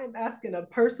show, I'm asking a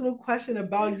personal question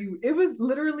about you. It was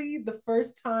literally the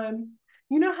first time.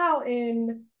 You know how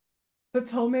in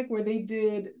Potomac, where they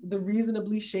did the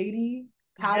reasonably shady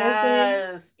paddle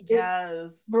thing, Yes, it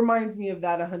yes. reminds me of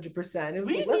that 100%. It was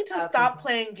We like, need let's to add some. stop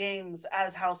playing games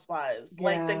as housewives.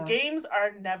 Like the Yeah, games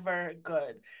are never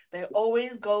good. They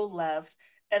always go left.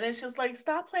 And it's just like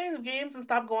stop playing the games and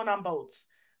stop going on boats.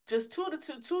 Just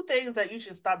two things that you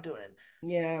should stop doing.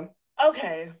 yeah.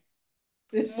 Okay.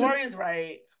 It's Maury just. is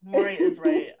right. Maury is And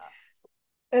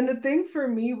right. the thing for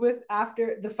me with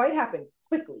after the fight happened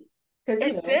quickly, because,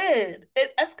 It did.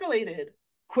 It escalated.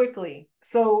 quickly.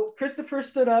 So Christopher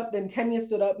stood up, then Kenya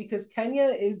stood up because Kenya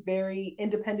is very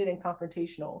independent and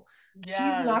confrontational. She's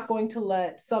not Yes. going to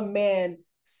let some man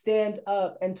stand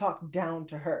up and talk down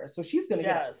to her. So she's going to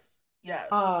get up. Yes.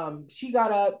 Yes. She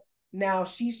got up. Now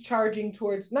she's charging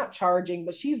towards, not charging,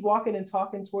 but she's walking and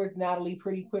talking towards Natalie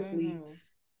pretty quickly.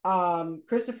 Mm-hmm.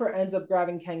 Christopher ends up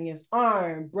grabbing Kenya's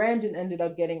arm. Brandon ended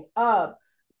up getting up.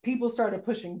 People started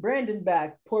pushing Brandon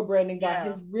back. Poor Brandon got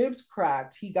Yeah. his ribs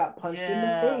cracked. He got punched in the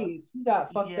Yeah. face. He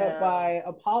got fucked up Yeah. by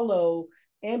Apollo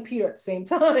and Peter at the same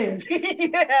time.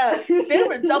 Yeah. They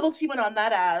were double teaming on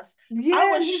that ass. I Yeah,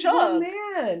 was and he's one shook.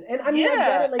 man. And I mean, I get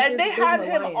Yeah, it. Like, and they there's an had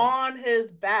him alliance. on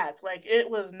his back. Like it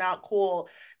was not cool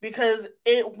because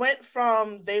it went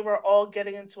from they were all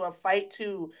getting into a fight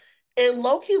to it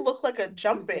low-key looked like a He was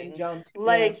getting jumping. jumped. Yeah,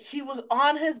 Like he was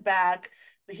on his back.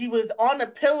 He was on a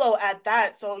pillow at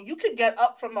that, so you could get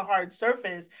up from a hard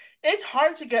surface. It's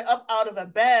hard to get up out of a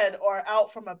bed or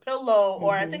out from a pillow,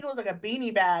 or I mm-hmm. think it was like a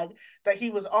beanie bag that he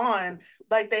was on.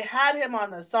 Like they had him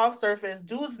on the soft surface.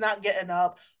 Dude's not getting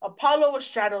up. Apollo was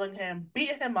straddling him,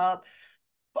 beating him up.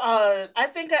 I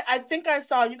think I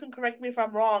saw. You can correct me if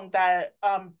I'm wrong. That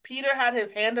Peter had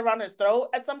his hand around his throat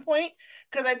at some point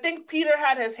because I think Peter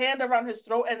had his hand around his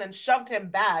throat and then shoved him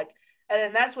back, and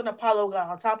then that's when Apollo got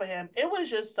on top of him. It was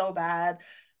just so bad.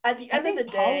 At the I end of the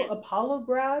think Paulo day, Apollo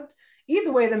grabbed.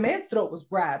 Either way, the man's throat was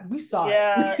grabbed. We saw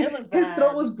yeah, it it. was His throat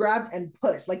bad. was grabbed and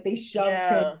pushed, like they shoved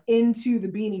him Yeah, into the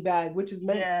beanie bag, which is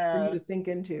meant for you yeah, to sink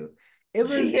into. It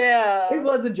was it yeah.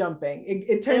 was a jumping.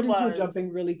 It turned It into a was.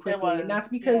 jumping really It quickly, and that's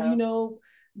was. because Yeah.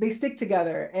 they stick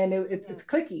together and it's Mhm.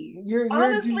 clicky. You're a dude.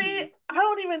 Honestly, I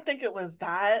don't even think it was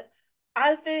that.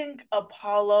 I think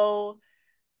Apollo.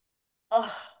 Ugh,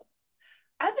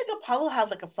 I think Apollo had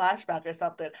like a flashback or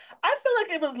something. I feel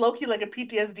like it was low-key like a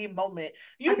PTSD moment.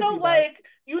 I could see that.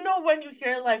 You know when you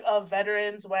hear like of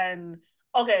veterans when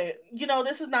okay,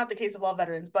 this is not the case of all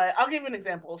veterans, but I'll give you an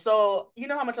example. So, you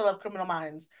know how much I love Criminal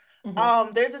Minds. Hmm.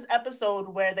 There's this episode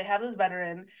where they have this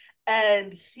veteran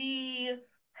and he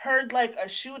heard like a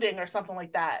shooting or something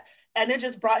like that. And it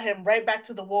just brought him right back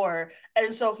to the war.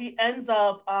 And so he ends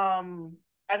up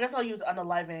I guess I'll use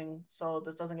unaliving so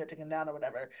this doesn't get taken down or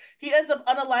whatever. He ends up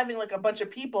unaliving like a bunch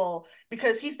of people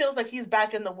because he feels like he's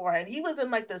back in the war. And he was in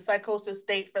like the psychosis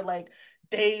state for like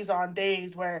days on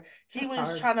days where he That's was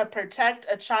hard. trying to protect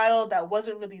a child that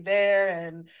wasn't really there,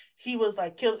 and he was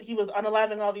like he was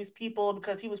unaliving all these people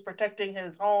because he was protecting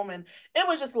his home, and it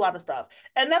was just a lot of stuff.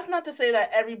 And that's not to say that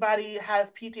everybody has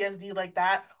PTSD like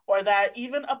that or that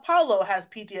even Apollo has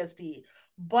PTSD,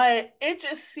 but it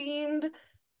just seemed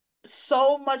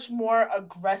so much more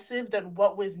aggressive than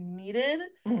what was needed,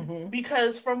 Mm-hmm.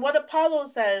 because from what Apollo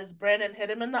says, Brandon hit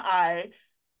him in the eye.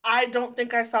 I don't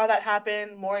think I saw that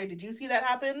happen. Maury, did you see that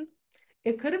happen?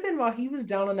 It could have been while he was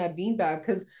down on that beanbag,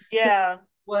 because Yeah,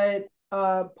 what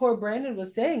poor Brandon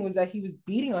was saying was that he was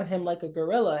beating on him like a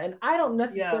gorilla. And I don't yeah.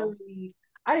 necessarily,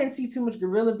 I didn't see too much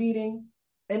gorilla beating.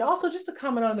 And also, just to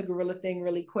comment on the gorilla thing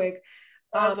really quick,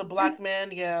 As a black this,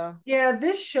 man, yeah. yeah,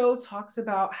 this show talks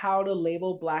about how to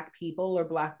label black people or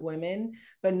black women,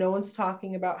 but no one's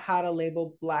talking about how to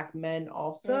label black men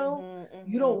also. Mm-hmm,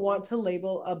 You don't mm-hmm. want to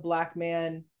label a black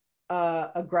man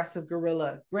aggressive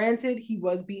gorilla. Granted, he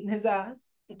was beating his ass.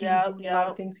 He was Yeah, doing a lot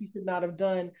of yeah. things he should not have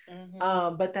done.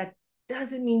 Mm-hmm. But that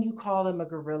doesn't mean you call him a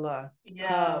gorilla.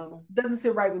 Yeah. Doesn't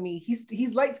sit right with me.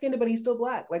 He's light skinned, but he's still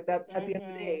black. Like that at the end of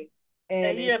the Mm-hmm. day. And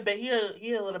And it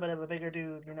he a little bit of a bigger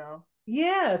dude, you know.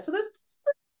 yeah, so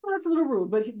that's a little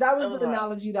rude, but that It was was the a lot.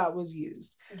 analogy that was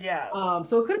used. Yeah.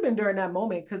 So it could have been during that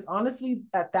moment because honestly,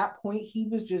 at that point, he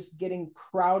was just getting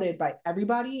crowded by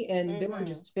everybody, and there were Mm-hmm.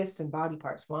 just fists and body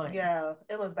parts flying. Yeah,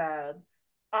 it was bad.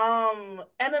 And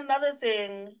another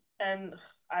thing, and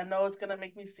I know it's gonna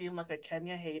make me seem like a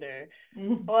Kenya hater,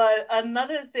 Mm, but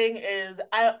another thing is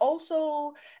I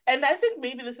also, and I think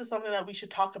maybe this is something that we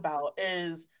should talk about,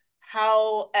 is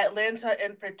how Atlanta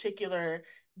in particular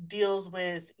deals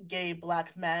with gay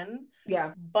black men.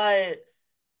 yeah. But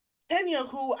Kenya,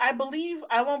 who I believe,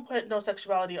 I won't put no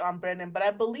sexuality on Brandon, but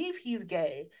I believe he's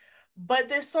gay. But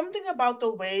there's something about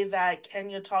the way that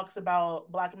Kenya talks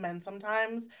about black men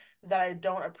sometimes that I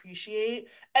don't appreciate.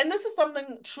 And this is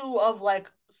something true of like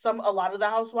a lot of the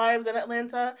housewives in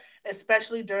Atlanta,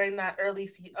 especially during that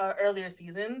earlier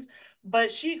seasons.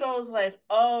 But she goes like,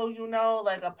 "Oh, you know,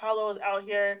 like Apollo is out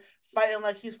here fighting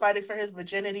like he's fighting for his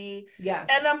virginity." And Yes.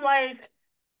 I'm like,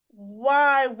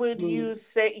 why would Rude. you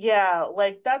say, yeah,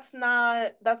 like that's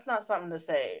not something to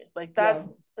say. Like Yeah.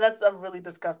 that's a really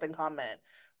disgusting comment.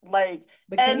 Like,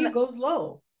 But and Kenya goes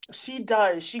low. she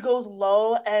does. She goes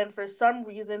low, and for some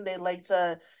reason they like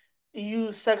to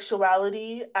use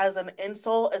sexuality as an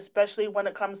insult, especially when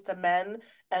it comes to men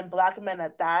and black men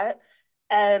at that.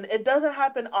 And it doesn't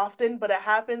happen often, but it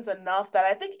happens enough that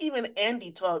I think even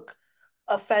Andy took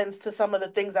offense to some of the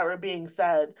things that were being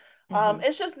said. Mm-hmm.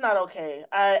 It's just not okay.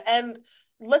 And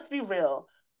let's be real.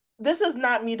 This is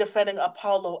not me defending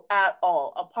Apollo at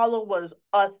all. Apollo was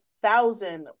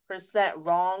 1,000%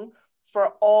 wrong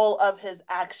for all of his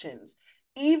actions.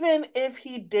 Even if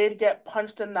he did get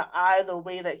punched in the eye the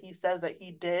way that he says that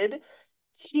he did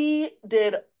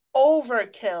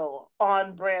overkill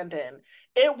on Brandon.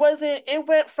 It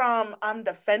went from I'm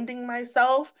defending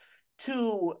myself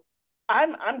to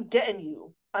I'm getting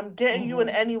you. I'm getting you in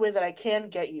Mm-hmm. any way that I can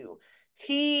get you.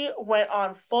 He went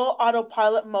on full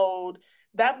autopilot mode.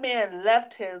 That man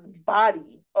left his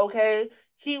body, okay?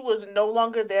 He was no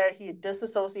longer there. He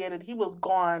disassociated. He was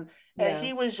gone. And Yeah.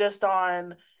 he was just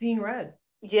on, Seeing red.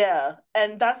 yeah,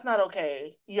 and that's not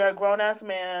okay. You're a grown ass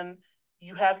man.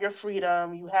 You have your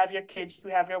freedom. You have your kids.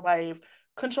 You have your wife.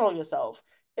 Control yourself.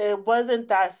 It wasn't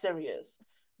that serious.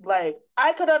 Like,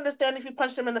 I could understand if you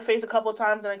punched him in the face a couple of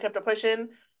times and then kept it pushing,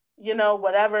 you know,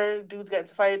 whatever, dudes get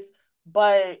into fights.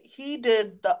 But he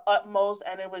did the utmost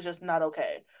and it was just not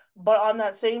okay. But on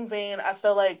that same vein, I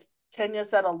feel like Kenya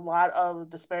said a lot of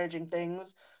disparaging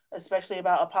things, especially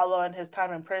about Apollo and his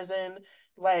time in prison.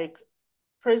 Like,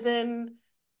 prison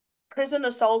prison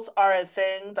assaults are a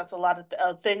thing that's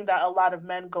a thing that a lot of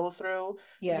men go through,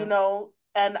 you Yeah. know,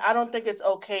 and I don't think it's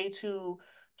okay to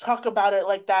talk about it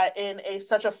like that in a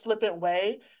such a flippant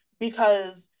way,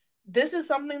 because this is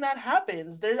something that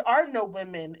happens. There are no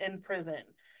women in prison.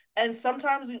 And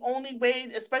sometimes the only way,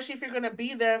 especially if you're going to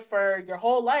be there for your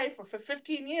whole life or for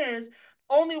 15 years,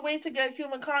 only way to get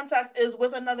human contact is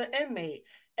with another inmate.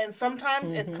 And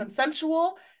sometimes it's Mm-hmm.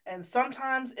 consensual and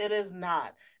sometimes it is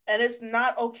not. And it's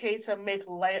not okay to make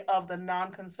light of the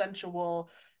non-consensual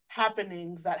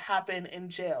happenings that happen in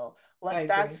jail. I Like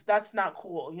agree. that's not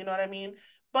cool. You know what I mean?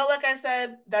 But like I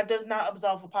said, that does not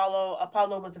absolve Apollo.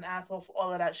 Apollo was an asshole for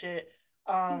all of that shit.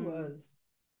 He Um, was.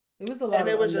 It was a lot and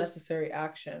of it was just unnecessary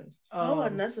action. so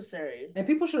unnecessary. And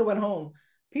people should have went home.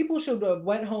 People should have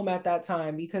went home at that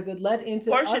time because it led into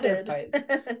Portia other did. fights.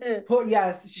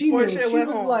 Yes, she knew. Portia She went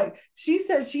was home. like, she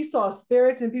said she saw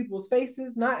spirits in people's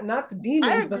faces, not the I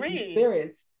demons, but some agree.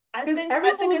 spirits. I Because think I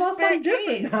everyone think was his on something spirit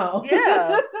different came. now.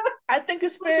 Yeah. I think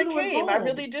his People should spirit have went came. I home.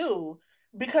 really do.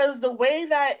 Because the way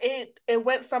that it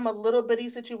went from a little bitty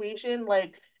situation,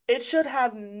 like it should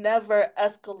have never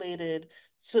escalated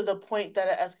to the point that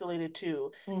it escalated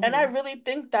to. And I Mm-hmm. really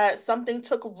think that something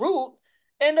took root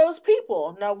in those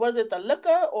people. Now, was it the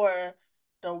liquor or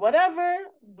the whatever?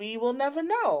 We will never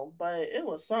know. But it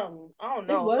was something. I don't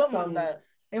It know. was Something something. that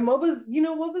And what was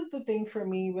the thing for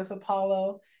me with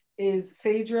Apollo is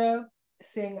Phaedra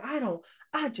saying,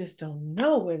 I just don't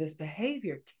know where this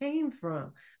behavior came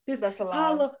from. This that's a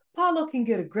lie. Paulo can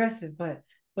get aggressive, but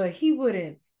he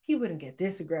wouldn't get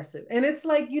this aggressive. And it's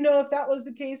like, if that was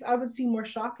the case, I would see more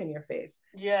shock in your face.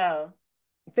 Yeah.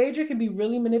 Phaedra can be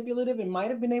really manipulative and might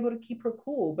have been able to keep her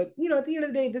cool. But at the end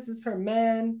of the day, this is her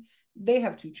man. They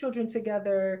have two children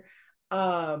together.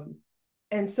 Um,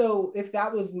 and so if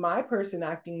that was my person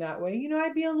acting that way,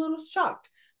 I'd be a little shocked.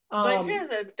 But Um, here's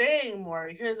the thing,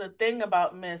 Maury. Here's the thing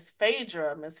about Miss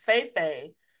Phaedra, Miss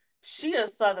Fei. She a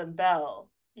Southern Belle.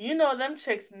 You know them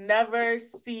chicks never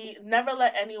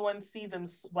let anyone see them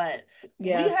sweat. We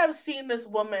yeah. have seen this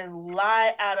woman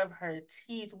lie out of her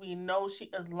teeth. We know she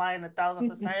is lying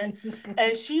 1,000%.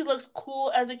 And she looks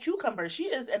cool as a cucumber. She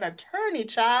is an attorney,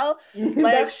 child. Like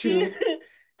That's true.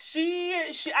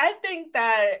 I think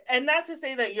that, and not to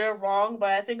say that you're wrong, but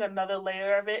I think another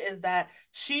layer of it is that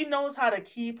she knows how to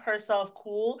keep herself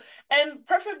cool. And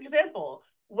perfect example,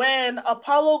 when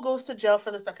Apollo goes to jail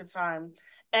for the second time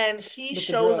and he With the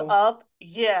shows dro. up,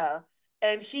 yeah,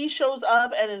 and he shows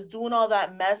up and is doing all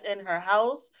that mess in her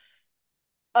house,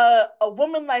 a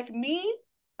woman like me,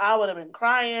 I would have been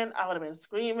crying, I would have been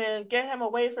screaming, get him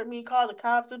away from me, call the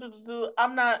cops.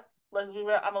 I'm not, let's be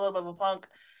real, I'm a little bit of a punk.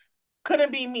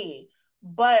 Couldn't be me.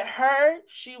 But her,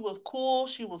 she was cool,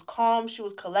 she was calm, she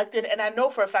was collected, and I know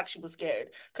for a fact she was scared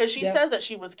because she Yep. says that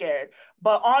she was scared.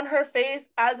 But on her face,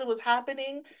 as it was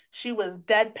happening, she was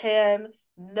deadpan,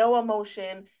 no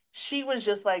emotion. She was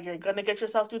just like, "You're gonna get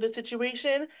yourself through this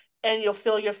situation, and you'll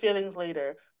feel your feelings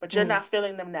later, but you're Mm-hmm. not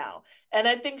feeling them now." And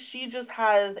I think she just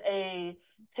has a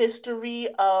history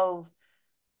of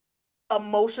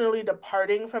emotionally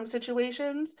departing from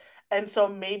situations. And so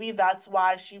maybe that's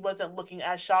why she wasn't looking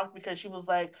as shocked because she was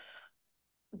like,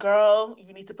 girl,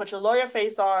 you need to put your lawyer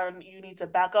face on. You need to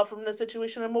back up from the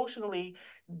situation emotionally,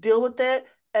 deal with it,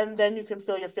 and then you can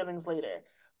feel your feelings later.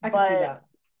 I could see But that.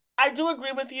 I do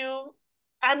agree with you.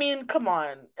 I mean, come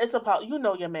on. It's about, you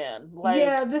know, your man.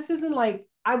 Yeah, Like, this isn't like,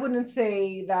 I wouldn't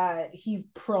say that he's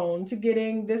prone to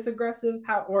getting this aggressive,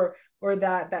 or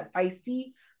that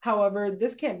feisty. However,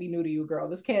 this can't be new to you, girl.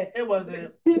 This can't. it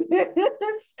wasn't.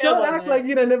 It Don't act like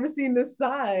wasn't. never seen this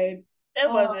side. It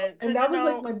wasn't. And Because, that was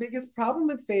like my biggest problem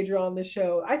with Phaedra on the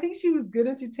show. I think she was good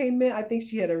entertainment. I think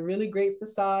she had a really great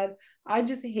facade. I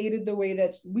just hated the way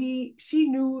that she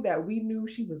knew that we knew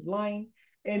she was lying,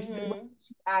 and the way mm-hmm.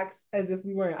 she acts as if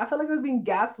we weren't. I felt like I was being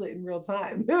gaslit in real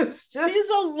time. It was She's just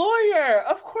a lawyer.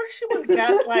 Of course she was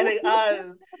gaslighting us.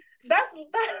 That's the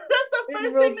in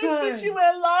first real thing they teach you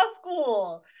time. in law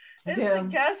school is to Damn,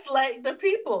 gaslight the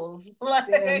peoples. damn,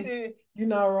 Like you're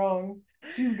not wrong.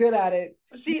 She's good at it.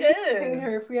 she We should retain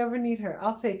her is. if we ever need her.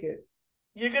 I'll take it.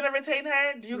 You're gonna retain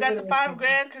her? Do you We're got gonna the five retain her.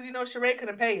 grand? Because you know Sheree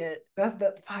couldn't pay it. That's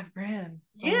the 5 grand.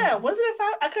 Yeah, wasn't it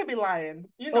five? I could be lying.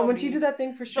 You Oh, know when she did me. that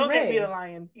thing for Don't get me to Sheree.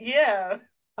 lying. Yeah.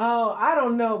 Oh, I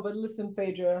don't know, but listen,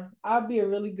 Phaedra, I'll be a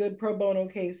really good pro bono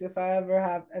case if I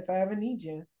ever need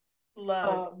you.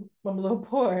 Look. I'm a little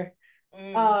poor.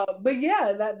 Mm, But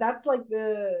yeah, that's like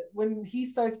the when he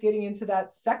starts getting into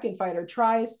that second fight or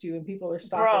tries to, and people are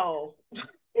stopping. bro.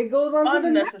 It goes on to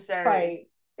the next Unnecessary. fight.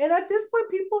 And at this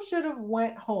point, people should have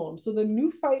went home. So the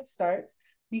new fight starts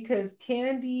because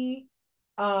Candy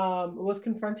was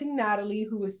confronting Natalie,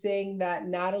 who was saying that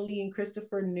Natalie and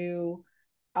Christopher knew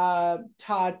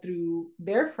Todd through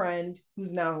their friend,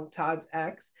 who's now Todd's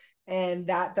ex. And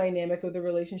that dynamic of the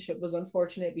relationship was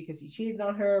unfortunate because he cheated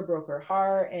on her, broke her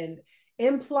heart, and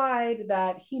implied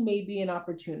that he may be an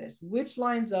opportunist, which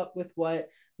lines up with what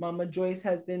Mama Joyce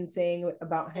has been saying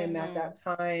about him at Mm-hmm.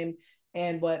 that time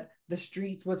and what the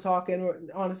streets were talking.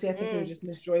 Honestly, I think it was Mm. just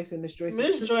Miss Joyce and Miss Joyce's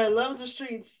Miss crew. Joy loves the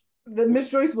streets. The Miss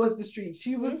Joyce was the streets.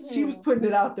 She was Mm-hmm. putting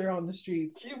it out there on the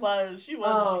streets. She was the streets,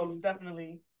 Um,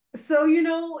 definitely. so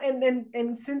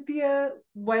and Cynthia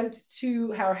went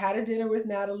to had a dinner with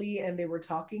Natalie, and they were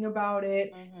talking about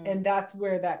it, Mm-hmm. and that's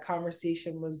where that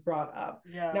conversation was brought up.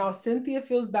 Yeah. Now Cynthia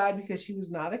feels bad because she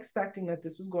was not expecting that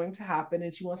this was going to happen,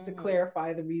 and she wants to Mm-hmm.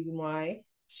 clarify the reason why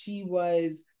she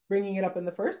was bringing it up in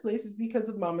the first place is because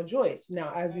of Mama Joyce. Now,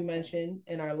 as we Mm-hmm. mentioned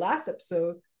in our last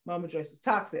episode, Mama Joyce is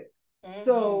toxic. Mm-hmm.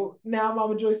 So now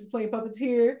Mama Joyce is playing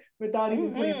puppeteer without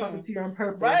even playing Mm-hmm. puppeteer on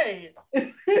purpose. Right.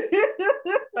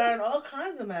 Starting all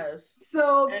kinds of mess.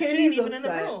 So And she ain't Candy's even in the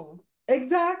upset. room.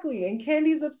 Exactly. And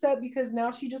Candy's upset because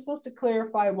now she just wants to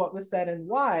clarify what was said and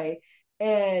why.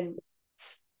 And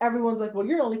everyone's like, well,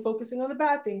 you're only focusing on the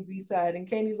bad things we said. And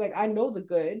Candy's like, I know the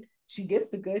good. She gets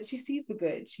the good. She sees the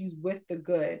good. She's with the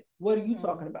good. What are you Mm-hmm.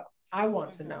 talking about? I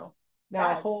want to Mm-hmm. know. Now, a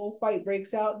Facts. whole fight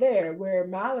breaks out there where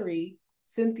Mallory,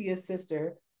 Cynthia's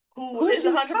sister, Who is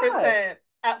pushes Todd. 100%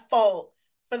 at fault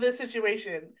for this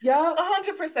situation. Yup,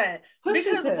 100%. pushes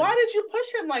Because why him. did you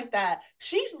push him like that?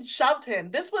 She shoved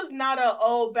him. This was not a,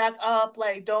 oh, back up,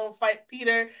 like, don't fight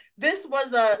Peter. This was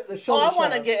It a, was a oh, shoulder I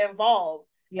want to shove. get involved.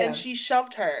 And Yeah. she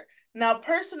shoved her. Now,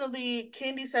 personally,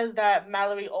 Candy says that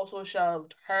Mallory also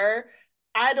shoved her.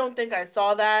 I don't think I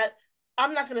saw that.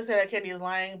 I'm not going to say that Candy is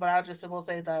lying, but I'll just will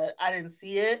say that I didn't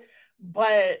see it.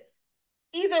 But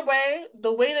either way,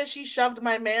 the way that she shoved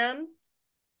my man,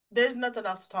 there's nothing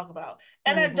else to talk about.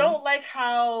 And I Mm-hmm. don't like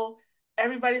how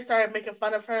everybody started making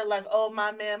fun of her, like, oh,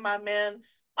 my man, my man.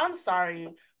 I'm sorry,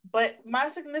 but my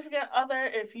significant other,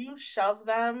 if you shove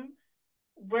them,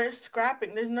 we're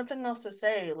scrapping. There's nothing else to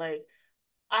say. Like,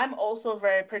 I'm also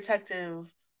very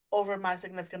protective over my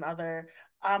significant other.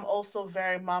 I'm also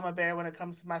very mama bear when it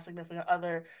comes to my significant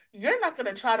other. You're not going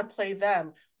to try to play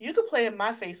them. You can play in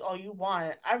my face all you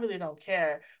want. I really don't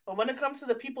care. But when it comes to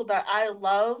the people that I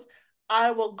love,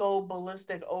 I will go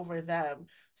ballistic over them.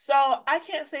 So I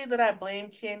can't say that I blame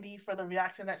Candy for the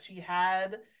reaction that she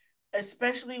had,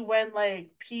 especially when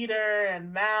like Peter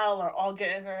and Mal are all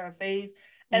getting her face.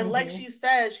 And like Mm-hmm. she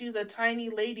said, she's a tiny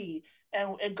lady.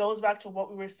 And it goes back to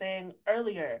what we were saying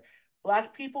earlier.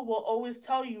 Black people will always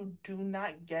tell you, do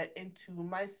not get into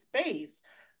my space.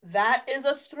 That is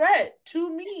a threat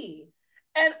to me.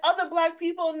 And other Black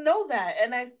people know that.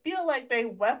 And I feel like they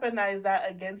weaponize that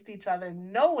against each other,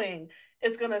 knowing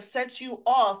it's going to set you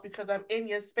off because I'm in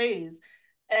your space.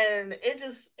 And it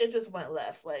just went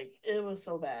left. Like it was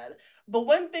so bad. But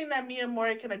one thing that me and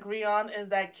Maury can agree on is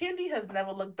that Candy has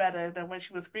never looked better than when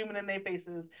she was screaming in their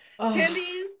faces. Oh, Candy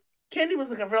Candy was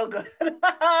looking real good.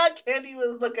 Candy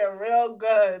was looking real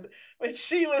good when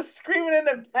she was screaming in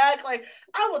the back, like,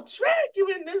 I will drag you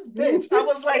in this bitch. I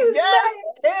was she like, was yes,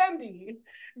 mad. Candy,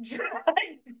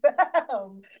 drag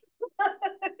them.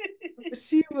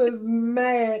 She was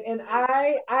mad, and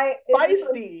it's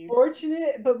Feisty.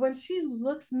 unfortunate, but when she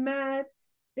looks mad,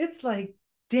 it's like,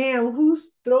 damn,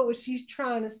 whose throat is she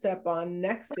trying to step on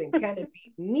next, and can it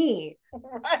be me?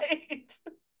 Right.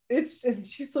 It's and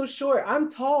she's so short. I'm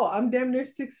tall. I'm damn near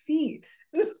 6 feet.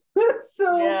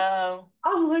 So Yeah.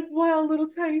 I'm like, wow, little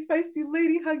tiny feisty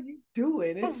lady, how you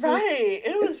doing? It's just, Right.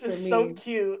 It was it's for just so me.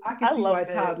 cute. I can I see why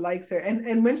loved Todd it. likes her.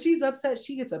 And when she's upset,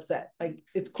 she gets upset. Like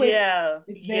it's quick, Yeah.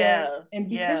 it's there. Yeah. And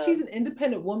because Yeah. she's an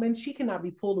independent woman, she cannot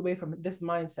be pulled away from this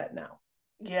mindset now.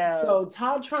 Yeah. So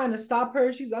Todd trying to stop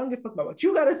her, she's I don't give a fuck about what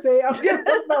you gotta say. I don't give a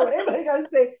fuck about what anybody gotta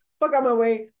say. Fuck out my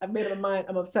way. I've made up my mind.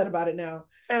 I'm upset about it now.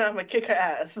 And I'm gonna kick her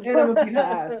ass. And I'm gonna beat her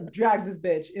ass, drag this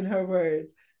bitch, in her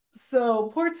words. So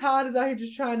poor Todd is out here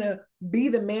just trying to be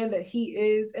the man that he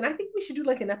is. And I think we should do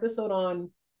like an episode on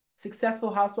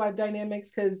successful housewife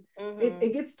dynamics because it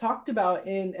Mm-hmm. gets talked about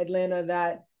in Atlanta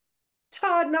that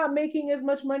Todd not making as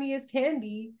much money as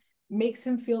Candy makes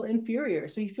him feel inferior.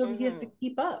 So he feels like he has to Mm-hmm.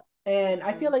 keep up. And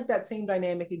I feel Mm-hmm. like that same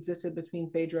dynamic existed between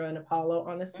Phaedra and Apollo,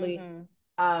 honestly.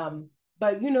 Mm-hmm. Um,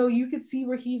 but you could see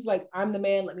where he's like, I'm the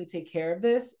man, let me take care of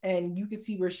this. And you could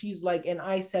see where she's like, and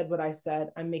I said what I said,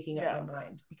 I'm making up my Yeah.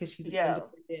 mind because she's an Yeah.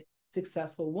 independent,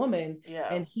 successful woman.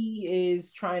 Yeah. And he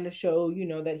is trying to show,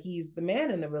 that he's the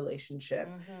man in the relationship.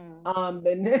 Mm-hmm.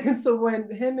 And so when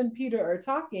him and Peter are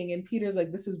talking, and Peter's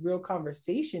like, this is real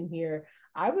conversation here,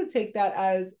 I would take that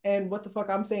as, and what the fuck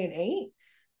I'm saying ain't.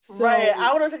 Right. I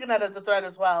So would have taken that as a threat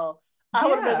as well. I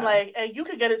would have been yeah, like, and you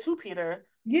could get it too, Peter.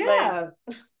 Like, yeah.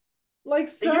 Like, you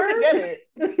sir, could get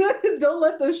it. don't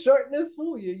let the shortness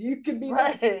fool you. You can be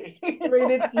nice. Right.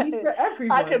 Rated E Right. for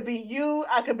I could everyone. be you.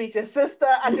 I could be your sister.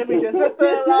 I could be your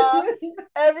sister-in-law.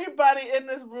 Everybody in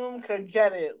this room could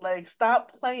get it. Like,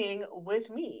 stop playing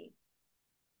with me.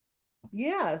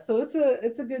 Yeah, so it's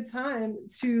a good time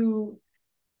to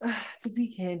be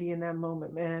Candy in that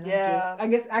moment, man. Yeah. I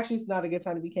guess actually it's not a good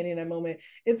time to be Candy in that moment.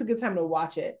 It's a good time to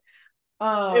watch it.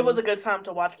 It was a Um, good time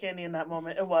to watch Candy in that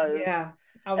moment. It was. yeah,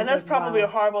 I And was that's like, probably a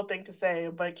wow, horrible thing to say,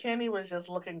 but Candy was just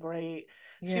looking great.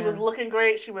 She was yeah, looking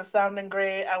great. She was sounding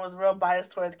great. I was real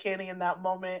biased towards Candy in that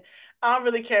moment. I don't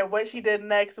really care what she did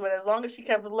next, but as long as she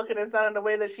kept looking and sounding the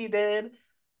way that she did,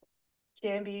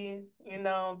 Candy,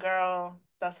 girl.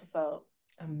 That's what's up.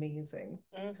 Amazing.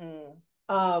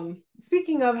 Mm-hmm.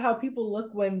 Speaking of how people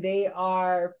look when they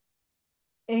are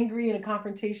angry in a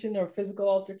confrontation or physical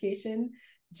altercation,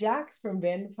 Jax from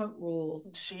Vanderpump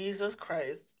Rules. Jesus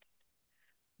Christ.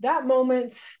 That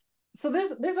moment. So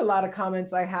there's a lot of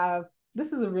comments I have.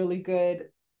 This is a really good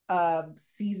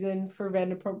season for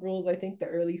Vanderpump Rules. I think the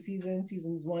early seasons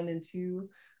 1 and 2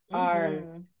 are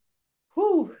Mm-hmm.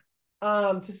 whew.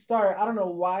 To start, I don't know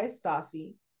why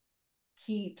Stassi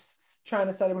keeps trying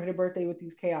to celebrate her birthday with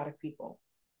these chaotic people.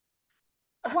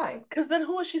 Why? Because then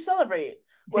who would she celebrate?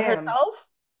 With Damn, herself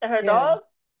and her damn, dog?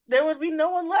 There would be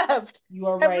no one left. you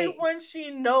are right. Everyone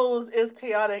she knows is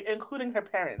chaotic, including her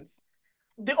parents.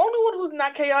 The only one who's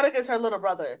not chaotic is her little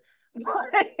brother.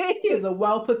 He is a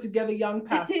well put together young He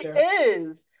pastor.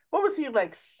 is. What was he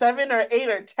like 7 or 8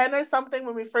 or 10 or something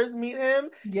when we first meet him?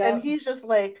 And Yep. he's just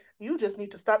like, you just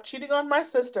need to stop cheating on my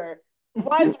sister.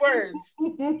 Wise words.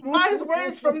 Wise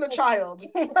words from the child.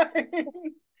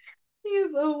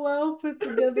 He's a well put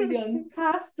together young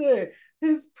pastor.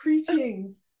 His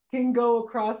preachings can go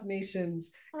across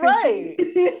nations because Right.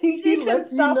 he He can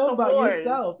lets you stop know the about wars.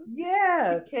 yourself.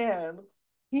 Yeah, He can.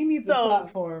 he needs a So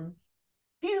platform.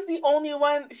 he's the only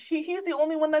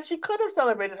one that she could have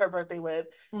celebrated her birthday with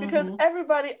because Mm-hmm.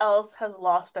 everybody else has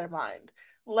lost their mind.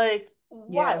 Like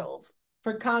Yeah. wild.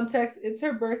 For context, it's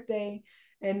her birthday.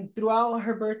 And throughout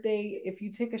her birthday, if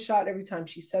you take a shot every time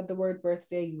she said the word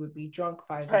birthday, you would be drunk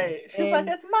 5 minutes Right. She's like, in.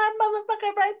 it's my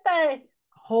motherfucking birthday.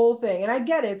 Whole thing. And I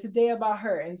get it. It's a day about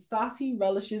her. And Stassi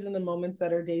relishes in the moments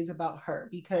that are days about her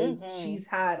because Mm-hmm. she's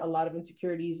had a lot of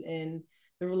insecurities in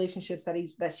the relationships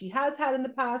that she has had in the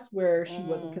past where she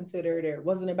wasn't Mm-hmm. considered or it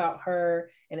wasn't about her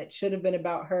and it should have been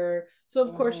about her. So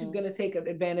of course she's Mm-hmm. going to take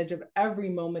advantage of every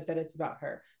moment that it's about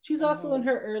her. She's also in Mm-hmm.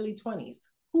 her early 20s.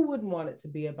 Who wouldn't want it to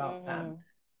be about them?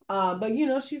 Mm-hmm. But you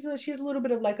know, she has a little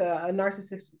bit of like a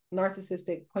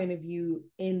narcissistic point of view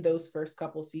in those first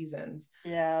couple seasons.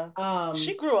 Yeah.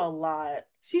 She Um, grew a lot.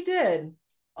 she did.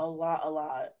 A lot, a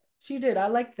lot. She did. I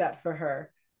liked that for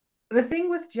her. The thing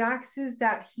with Jax is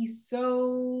that he's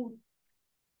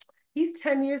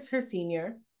 10 years her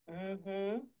senior.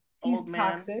 Mm-hmm. Old He's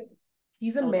man. toxic.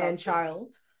 He's a So man toxic.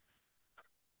 child.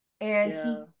 And Yeah.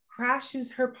 he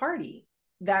crashes her party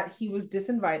that he was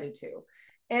disinvited to.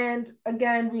 And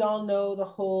again, we all know the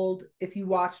hold, if you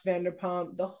watched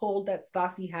Vanderpump, the hold that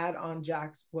Stassi had on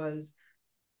Jax was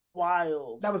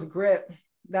Wild. that was a grip.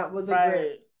 That was a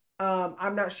grip. Right.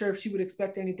 I'm not sure if she would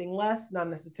expect anything less, not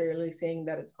necessarily saying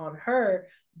that it's on her,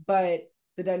 but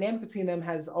the dynamic between them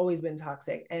has always been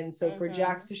toxic. And so for Mm-hmm.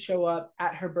 Jax to show up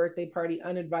at her birthday party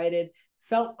uninvited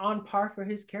felt on par for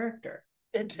his character.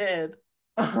 It did.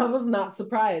 I was not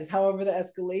surprised. However, the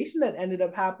escalation that ended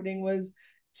up happening was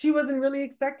she wasn't really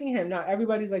expecting him. Now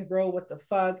everybody's like, bro, what the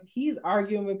fuck? He's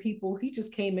arguing with people. He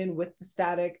just came in with the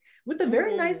static with a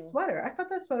very nice Mm-hmm. sweater. I thought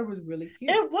that sweater was really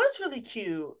cute. It was really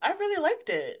cute. I really liked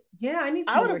it. Yeah, I need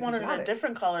to I know would where have he wanted it in got a it.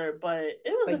 different color, but it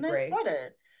was a Like nice gray.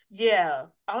 sweater. Yeah,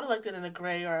 I would have liked it in a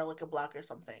gray or like a black or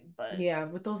something, but Yeah,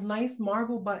 with those nice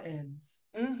marble buttons.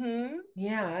 mm-hmm.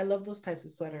 Yeah, I love those types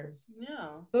of sweaters.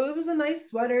 Yeah. So it was a nice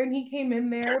sweater, and he came in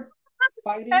there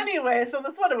fighting. Anyway, so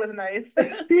the sweater was nice.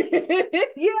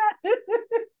 Yeah. And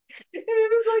it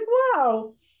was like,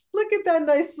 wow, look at that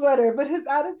nice sweater. But his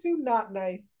attitude, not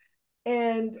nice.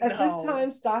 And at this No. time,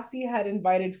 Stassi had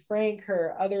invited Frank,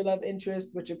 her other love interest,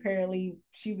 which apparently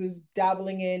she was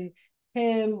dabbling in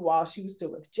him while she was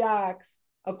still with Jax,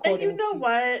 And you according know to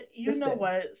what? You know Kristen.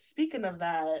 what? Speaking of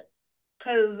that,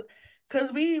 because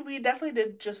we definitely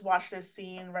did just watch this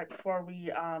scene right before we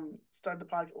started the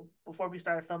podcast before we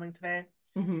started filming today.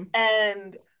 Mm-hmm.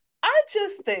 And I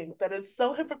just think that it's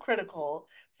so hypocritical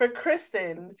for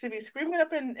Kristen to be screaming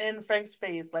up in Frank's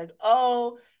face, like,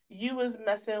 oh, you was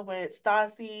messing with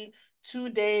Stassi 2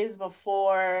 days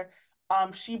before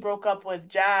she broke up with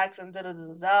Jax and da da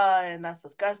da da, and that's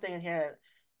disgusting in here.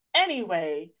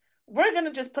 Anyway, we're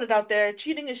gonna just put it out there.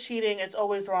 Cheating is cheating, it's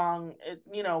always wrong,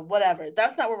 whatever.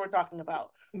 That's not what we're talking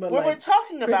about. But What we're like,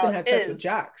 talking Kristen about had sex with is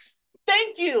Jax.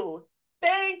 thank you.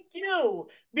 Thank you.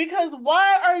 Because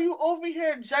why are you over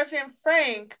here judging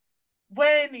Frank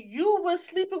when you were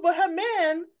sleeping with her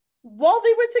man while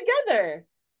they were together?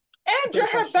 And Great you're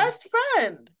her question. best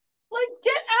friend. Like,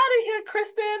 get out of here,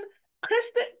 Kristen.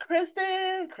 Kristen,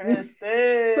 Kristen,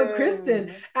 So, Kristen,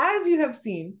 Kristen. as you have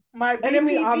seen, My and I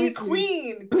mean, BPD obviously,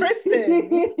 queen,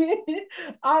 Kristen.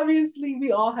 obviously,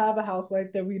 we all have a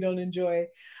housewife that we don't enjoy.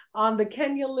 On the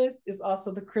Kenya list is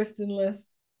also the Kristen list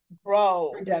for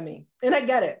Bro, Demi, and I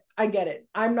get it. I get it.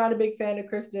 I'm not a big fan of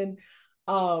Kristen,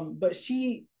 but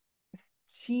she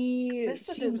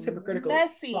Kristen she is was hypocritical as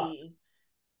fuck. messy.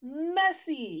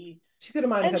 Messy. She could have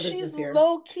minded And her she's business here.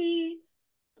 low key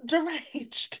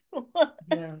deranged.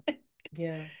 Yeah.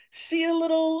 Yeah. She a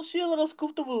little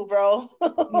scoop the woo, bro.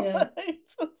 Yeah. Like,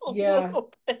 just a Yeah.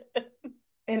 little bit.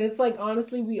 And it's like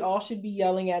honestly, we all should be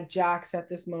yelling at Jax at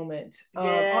this moment.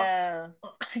 Yeah.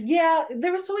 Yeah,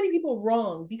 there were so many people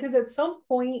wrong because at some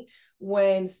point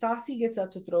when Stassi gets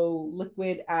up to throw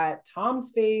liquid at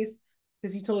Tom's face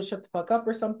because he told her to shut the fuck up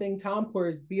or something, Tom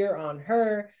pours beer on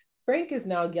her. Frank is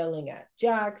now yelling at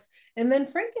Jax, and then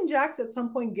Frank and Jax at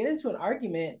some point get into an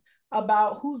argument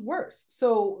about who's worse.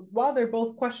 So while they're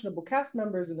both questionable cast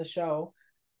members in the show,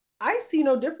 I see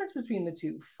no difference between the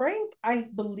two. Frank, I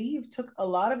believe, took a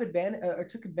lot of advantage or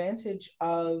took advantage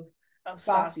of Of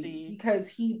Stassi Stassi. because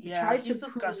he Yeah, tried to he's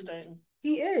prove disgusting.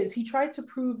 he tried to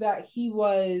prove that he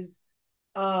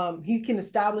can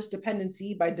establish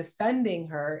dependency by defending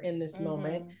her in this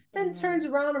moment, Mm-hmm. then turns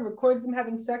Mm-hmm. around and records them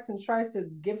having sex and tries to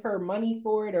give her money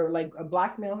for it or like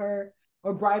blackmail her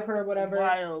or bribe her or whatever.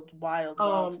 Wild, wild,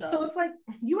 wild So stuff. it's like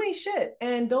you ain't shit,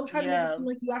 and don't try to make it Yeah. seem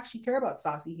like you actually care about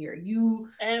Stassi here. You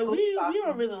And told we don't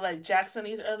Stassi, really like Jax in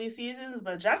these early seasons,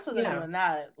 but Jax wasn't yeah, doing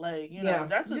that. Like, yeah,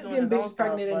 Jax he's was just doing getting his own bitches stuff,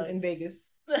 pregnant but in Vegas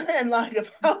and lying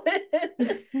about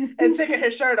it and taking and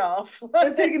his shirt off.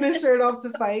 taking his shirt off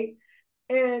to fight,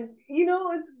 and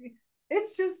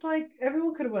it's just like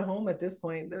everyone could have went home at this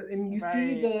point, and you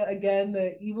see Right.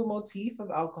 the evil motif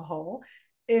of alcohol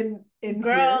in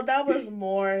Girl, here. that was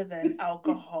more than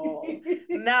alcohol.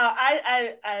 Now,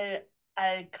 I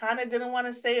kind of didn't want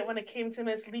to say it when it came to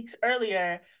Miss Leaks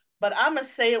earlier, but I'm gonna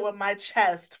say it with my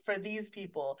chest for these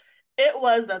people. It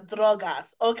was the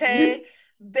drogas, okay?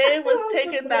 They was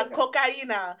taking that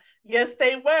cocaína. Yes,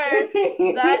 they were.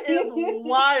 That is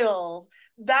wild.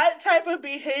 That type of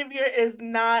behavior is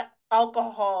not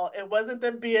alcohol. It wasn't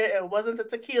the beer, it wasn't the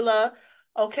tequila,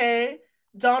 okay?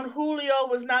 Don Julio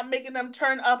was not making them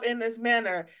turn up in this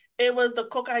manner. It was the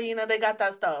cocaine. They got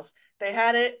that stuff. They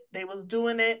had it. They was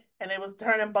doing it, and it was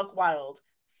turning buck wild.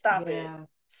 Stop it. Yeah,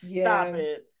 Stop yeah,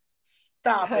 it.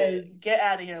 Stop it. because Get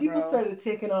out of here, people bro. started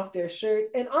taking off their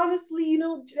shirts, and honestly,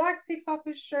 Jax takes off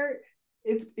his shirt.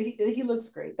 He looks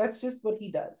great. That's just what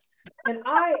he does, and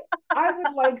I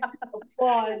would like to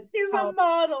applaud He's a Tom.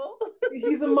 model.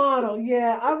 He's a model,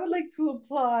 yeah. I would like to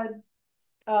applaud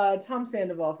Tom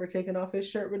Sandoval for taking off his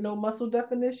shirt with no muscle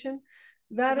definition.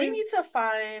 That We is, need to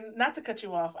find, not to cut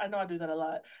you off, I know I do that a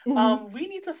lot. mhm. We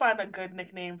need to find a good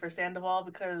nickname for Sandoval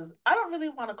because I don't really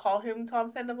want to call him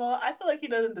Tom Sandoval. I feel like he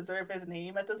doesn't deserve his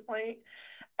name at this point.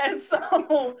 And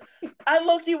so I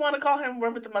low key want to call him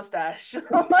Worm with the mustache.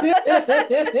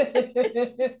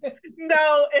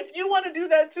 No, if you want to do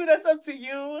that too, that's up to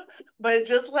you. But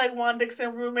just like Juan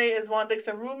Dixon roommate is Juan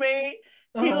Dixon roommate,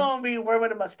 he Uh-huh. gonna be Worm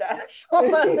with a mustache.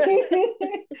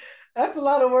 That's a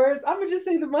lot of words. I'm gonna just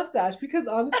say the mustache because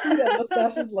honestly, that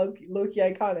mustache is low key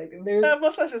iconic. And there's That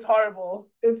mustache is horrible.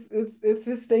 it's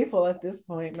a staple at this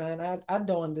point, man. I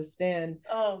don't understand.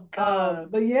 Oh God,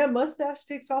 But yeah, mustache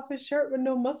takes off his shirt with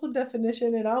no muscle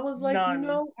definition, and I was like,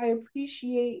 none. I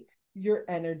appreciate your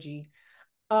energy.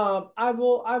 I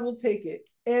will take it.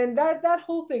 And that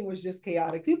whole thing was just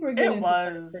chaotic. People are getting It into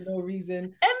fights for was. no reason.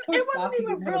 And Poor it wasn't Stassi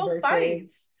didn't even have a real birthday.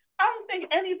 fights. I don't think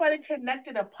anybody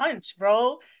connected a punch,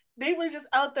 bro. They was just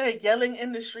out there yelling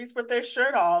in the streets with their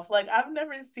shirt off. Like I've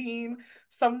never seen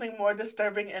something more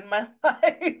disturbing in my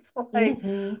life. Like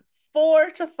Hmm.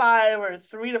 4 to 5 or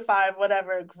 3 to 5,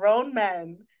 whatever, grown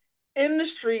men in the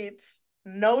streets,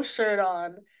 no shirt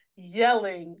on,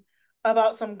 yelling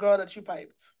about some girl that you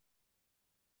piped.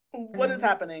 What is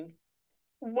happening?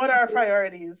 What are our Just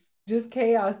priorities? just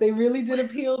chaos. They really did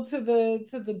appeal to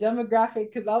the demographic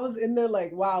because I was in there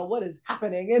like, wow, what is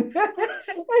happening? And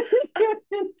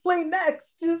play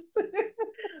next. Just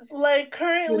Like good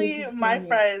currently my entertainment.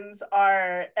 friends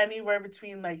are anywhere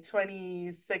between like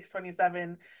 26,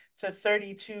 27 to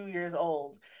 32 years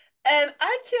old. And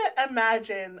I can't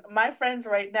imagine my friends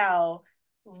right now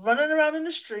running around in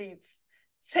the streets,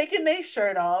 taking their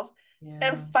shirt off and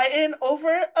Yeah, fighting over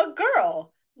a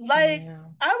girl. Like yeah,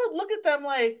 I would look at them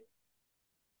like,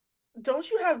 don't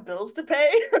you have bills to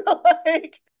pay?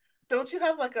 Like, don't you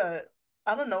have like a,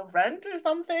 I don't know, rent or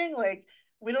something? Like,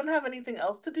 we don't have anything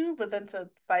else to do but then to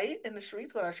fight in the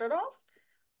streets with our shirt off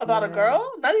about a yeah.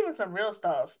 girl? Not even some real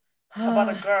stuff. About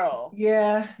a girl.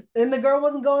 Yeah, and the girl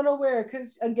wasn't going nowhere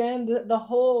because again, the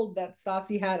hold that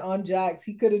Stassi had on Jax,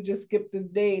 he could have just skipped this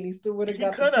day and he still would have He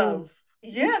got the could have. poom.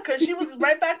 Yeah, because she was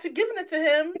right back to giving it to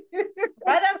him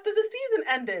right after the season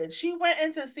ended. She went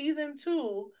into season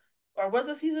two, or was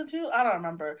it season two? I don't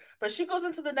remember. But she goes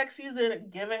into the next season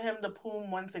giving him the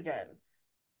poom once again.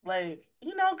 Like,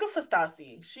 good for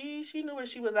Stassi. She knew where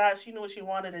she was at. She knew what she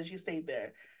wanted, and she stayed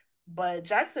there. but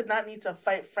Jax did not need to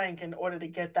fight Frank in order to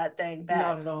get that thing Not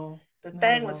back. at all. The Not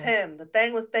thing at was all. him. The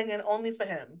thing was thinging only for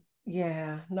him.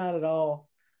 Yeah, not at all.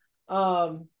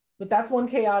 Um, but that's one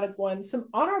chaotic one. Some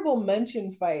honorable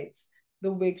mention fights.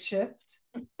 The wig shift.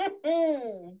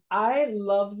 The I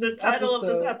love this title of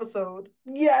this episode. episode.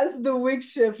 Yes, the wig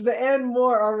shift. The and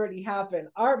more already happened.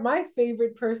 My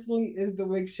favorite personally is the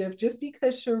wig shift, just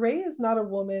because Sheree is not a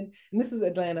woman, and this is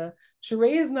Atlanta.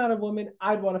 Sheree is not a woman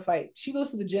I'd want to fight. She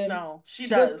goes to the gym. No, she She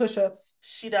does does. push-ups.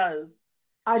 She does.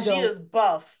 I She don't. is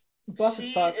buff. Buff as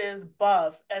She fuck. is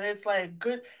buff. And it's like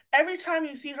good. Every time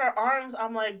you see her arms,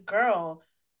 I'm like, girl,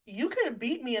 you could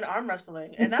beat me in arm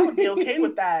wrestling, and I would be okay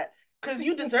with that because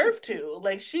you deserve to.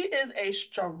 Like, she is a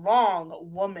strong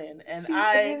woman, and She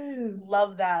I is.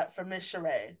 love that for Miss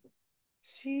Sheree.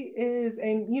 She is.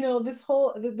 And this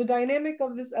whole the dynamic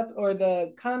of this or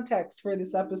the context for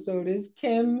this episode is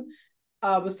Kim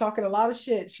was talking a lot of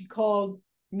shit. She called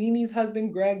Nini's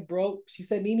husband Greg broke. She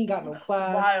said Nini got no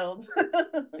class. Wild.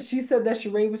 She said that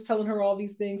Sheree was telling her all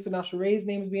these things. So now Sheree's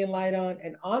name is being lied on.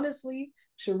 And honestly,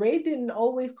 Sheree didn't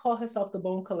always call herself the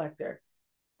bone collector.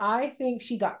 I think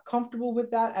she got comfortable with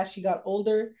that as she got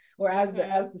older or as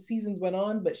the seasons went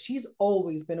on, but she's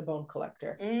always been a bone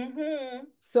collector. Mm-hmm.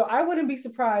 So I wouldn't be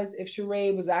surprised if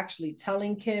Sheree was actually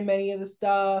telling Kim any of the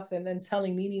stuff and then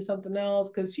telling Nene something else,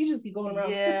 because she just be going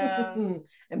around Yeah.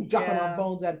 and dropping off Yeah.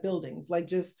 bones at buildings. Like,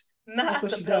 just Not that's at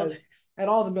what the she does buildings. at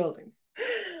all the buildings.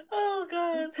 Oh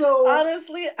God. So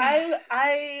Honestly,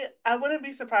 I wouldn't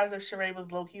be surprised if Sheree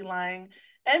was low-key lying.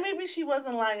 And maybe she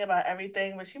wasn't lying about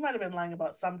everything, but she might have been lying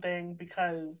about something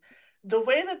because the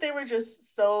way that they were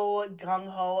just so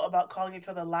gung-ho about calling each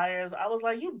other liars, I was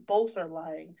like, you both are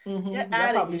lying. Get y'all out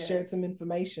of probably here. shared some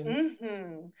information.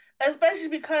 Mm-hmm. Especially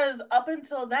because up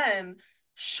until then,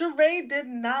 Sheree did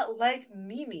not like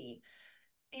Nene,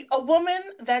 a woman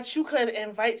that you could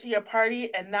invite to your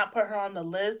party and not put her on the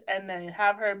list and then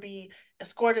have her be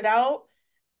escorted out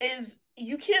is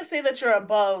you can't say that you're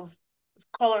above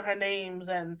calling her names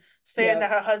and saying that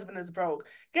Yep. her husband is broke.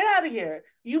 Get out of here.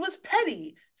 You was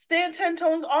petty. Stand 10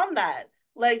 tones on that.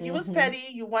 Like you was Mm-hmm. petty,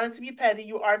 you wanted to be petty,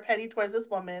 you are petty towards this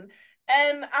woman.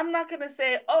 And I'm not gonna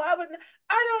say, oh,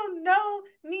 I don't know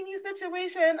Nini's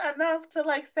situation enough to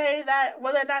like say that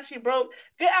whether or not she broke.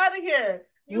 Get out of here.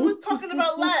 You was talking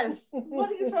about less. What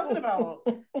are you talking about?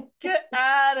 Get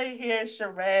out of here,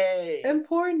 Sheree. And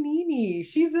poor Nini,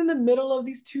 she's in the middle of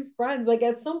these two friends. Like,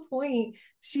 at some point,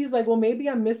 she's like, well, maybe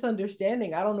I'm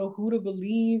misunderstanding. I don't know who to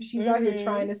believe. She's out here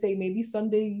trying Mm-hmm. to say maybe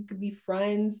someday you could be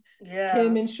friends, Kim Yeah.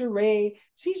 and Sheree.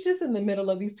 She's just in the middle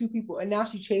of these two people. And now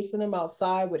she's chasing them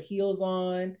outside with heels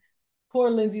on. Poor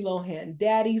Lindsay Lohan.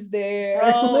 Daddy's there.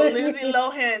 Bro, Lindsay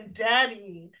Lohan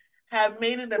daddy had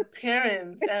made an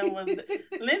appearance and was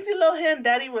Lindsay Lohan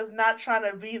daddy was not trying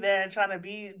to be there and trying to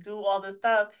be do all this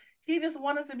stuff. He just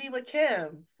wanted to be with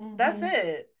Kim. That's Mm-hmm.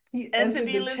 it. He And to entered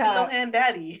be the Lindsay chat. Lohan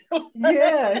daddy.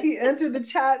 Yeah, he entered the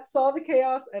chat, saw the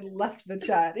chaos, and left the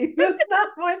chat. He was not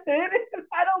with it.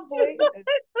 I don't blame him.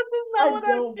 This is not I what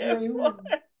I'm don't here blame for.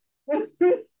 him.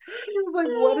 He was like,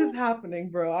 what is happening,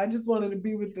 bro? I just wanted to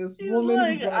be with this He's woman who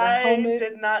like, brought a I helmet.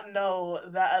 did not know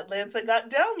that Atlanta got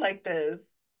down like this.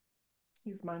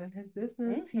 He's minding his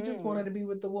business. He just Mm-hmm. wanted to be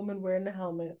with the woman wearing the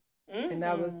helmet. And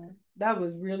that was Mm-hmm. that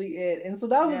was really it. And so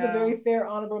that was a Yeah. very fair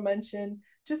honorable mention,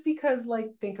 just because, like,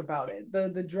 think about it.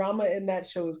 The drama in that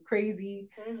show is crazy.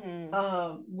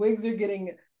 Mm-hmm. Wigs are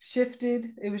getting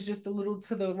shifted. It was just a little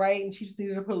to the right, and she just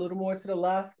needed to put a little more to the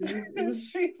left. It was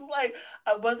She's like,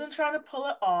 I wasn't trying to pull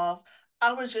it off.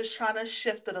 I was just trying to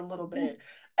shift it a little bit.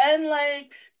 And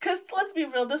like, cause let's be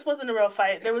real, this wasn't a real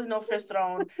fight. There was no fist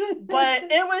thrown, but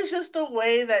it was just the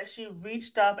way that she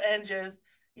reached up and just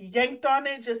yanked on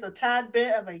it, just a tad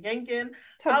bit of a yanking.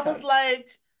 tug I was tug. like,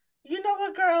 you know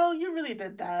what, girl, you really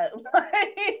did that.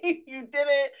 Like, you did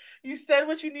it. You said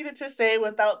what you needed to say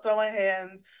without throwing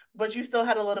hands, but you still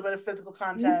had a little bit of physical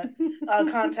contact.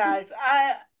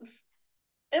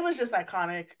 It was just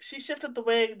iconic. She shifted the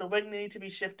wig needed to be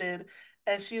shifted,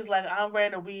 and she's like, I'm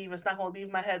wearing a weave. It's not gonna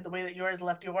leave my head the way that yours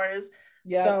left yours.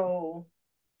 Yep, So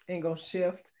ain't gonna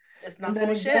shift. it's And not then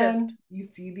gonna again, shift. you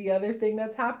see the other thing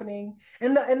that's happening.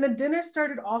 And the dinner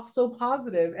started off so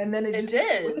positive, and then it It just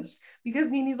did. switched because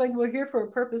Nini's like, we're here for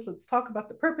a purpose. Let's talk about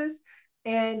the purpose.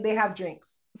 And they have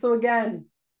drinks. So again,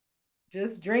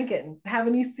 just drinking,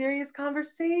 having these serious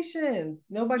conversations.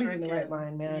 Nobody's in the right Drinking.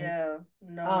 mind, man. Yeah,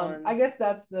 no I one. guess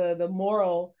that's the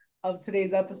moral of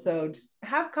today's episode. Just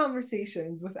have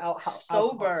conversations without alcohol.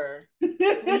 Sober.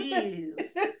 Please.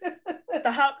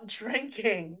 Stop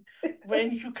drinking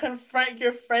when you confront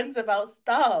your friends about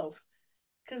stuff.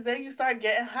 Cause then you start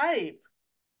getting hype.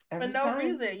 For Every no time.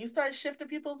 reason. You start shifting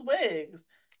people's wigs.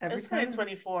 Every It's time.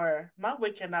 2024. My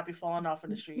wig cannot be falling off in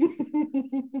the streets.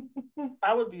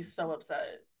 I would be so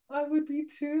upset. I would be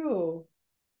too.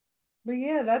 But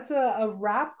yeah, that's a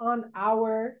wrap on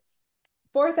our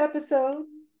fourth episode,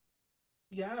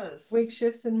 Wig Yes.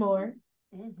 Shifts and More.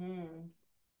 Mm-hmm.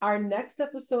 Our next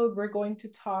episode, we're going to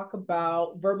talk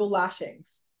about verbal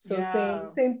lashings. So same Yeah.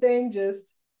 same thing,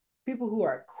 just people who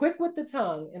are quick with the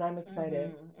tongue, and I'm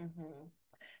excited. Mm-hmm. Mm-hmm.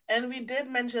 And we did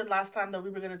mention last time that we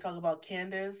were going to talk about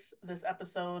Candace this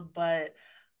episode, but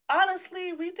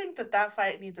honestly, we think that that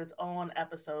fight needs its own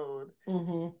episode.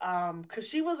 Mm-hmm. Because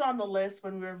she was on the list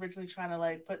when we were originally trying to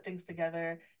like put things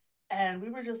together, and we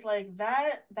were just like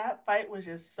that fight was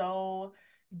just so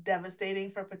devastating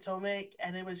for Potomac,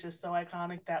 and it was just so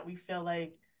iconic that we feel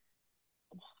like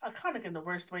iconic in the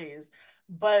worst ways.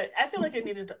 But I feel like it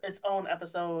needed its own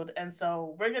episode, and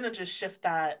so we're gonna just shift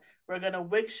that. We're gonna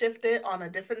wig shift it on a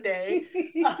different day.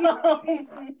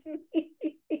 Um,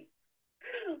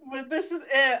 but this is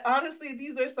it. Honestly,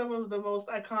 these are some of the most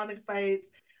iconic fights.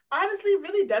 Honestly,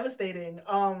 really devastating.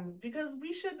 Because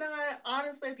we should not,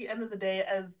 honestly, at the end of the day,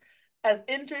 as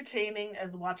entertaining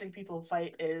as watching people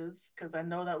fight is, because I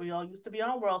know that we all used to be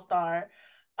on World Star,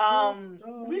 World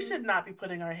we star. should not be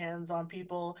putting our hands on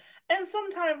people. And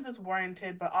sometimes it's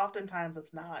warranted, but oftentimes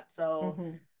it's not. So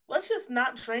Mm-hmm. let's just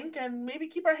not drink and maybe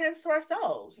keep our hands to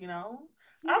ourselves, you know?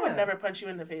 I would Yeah. never punch you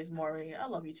in the face, Maury. I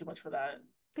love you too much for that.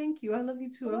 Thank you. I love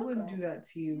you You're too. I wouldn't do welcome. that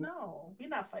to you. No, we're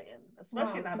not fighting,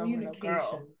 especially Wow, not over no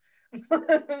girl.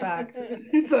 communication. Fact.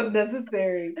 It's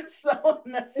unnecessary. It's so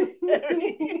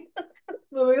necessary.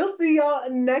 Well, we'll see y'all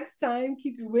next time.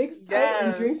 Keep your wigs tight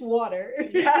and drink Yes. water.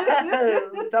 Yes.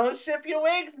 Don't ship your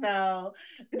wigs now.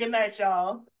 Good night,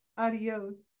 y'all.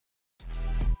 Adios.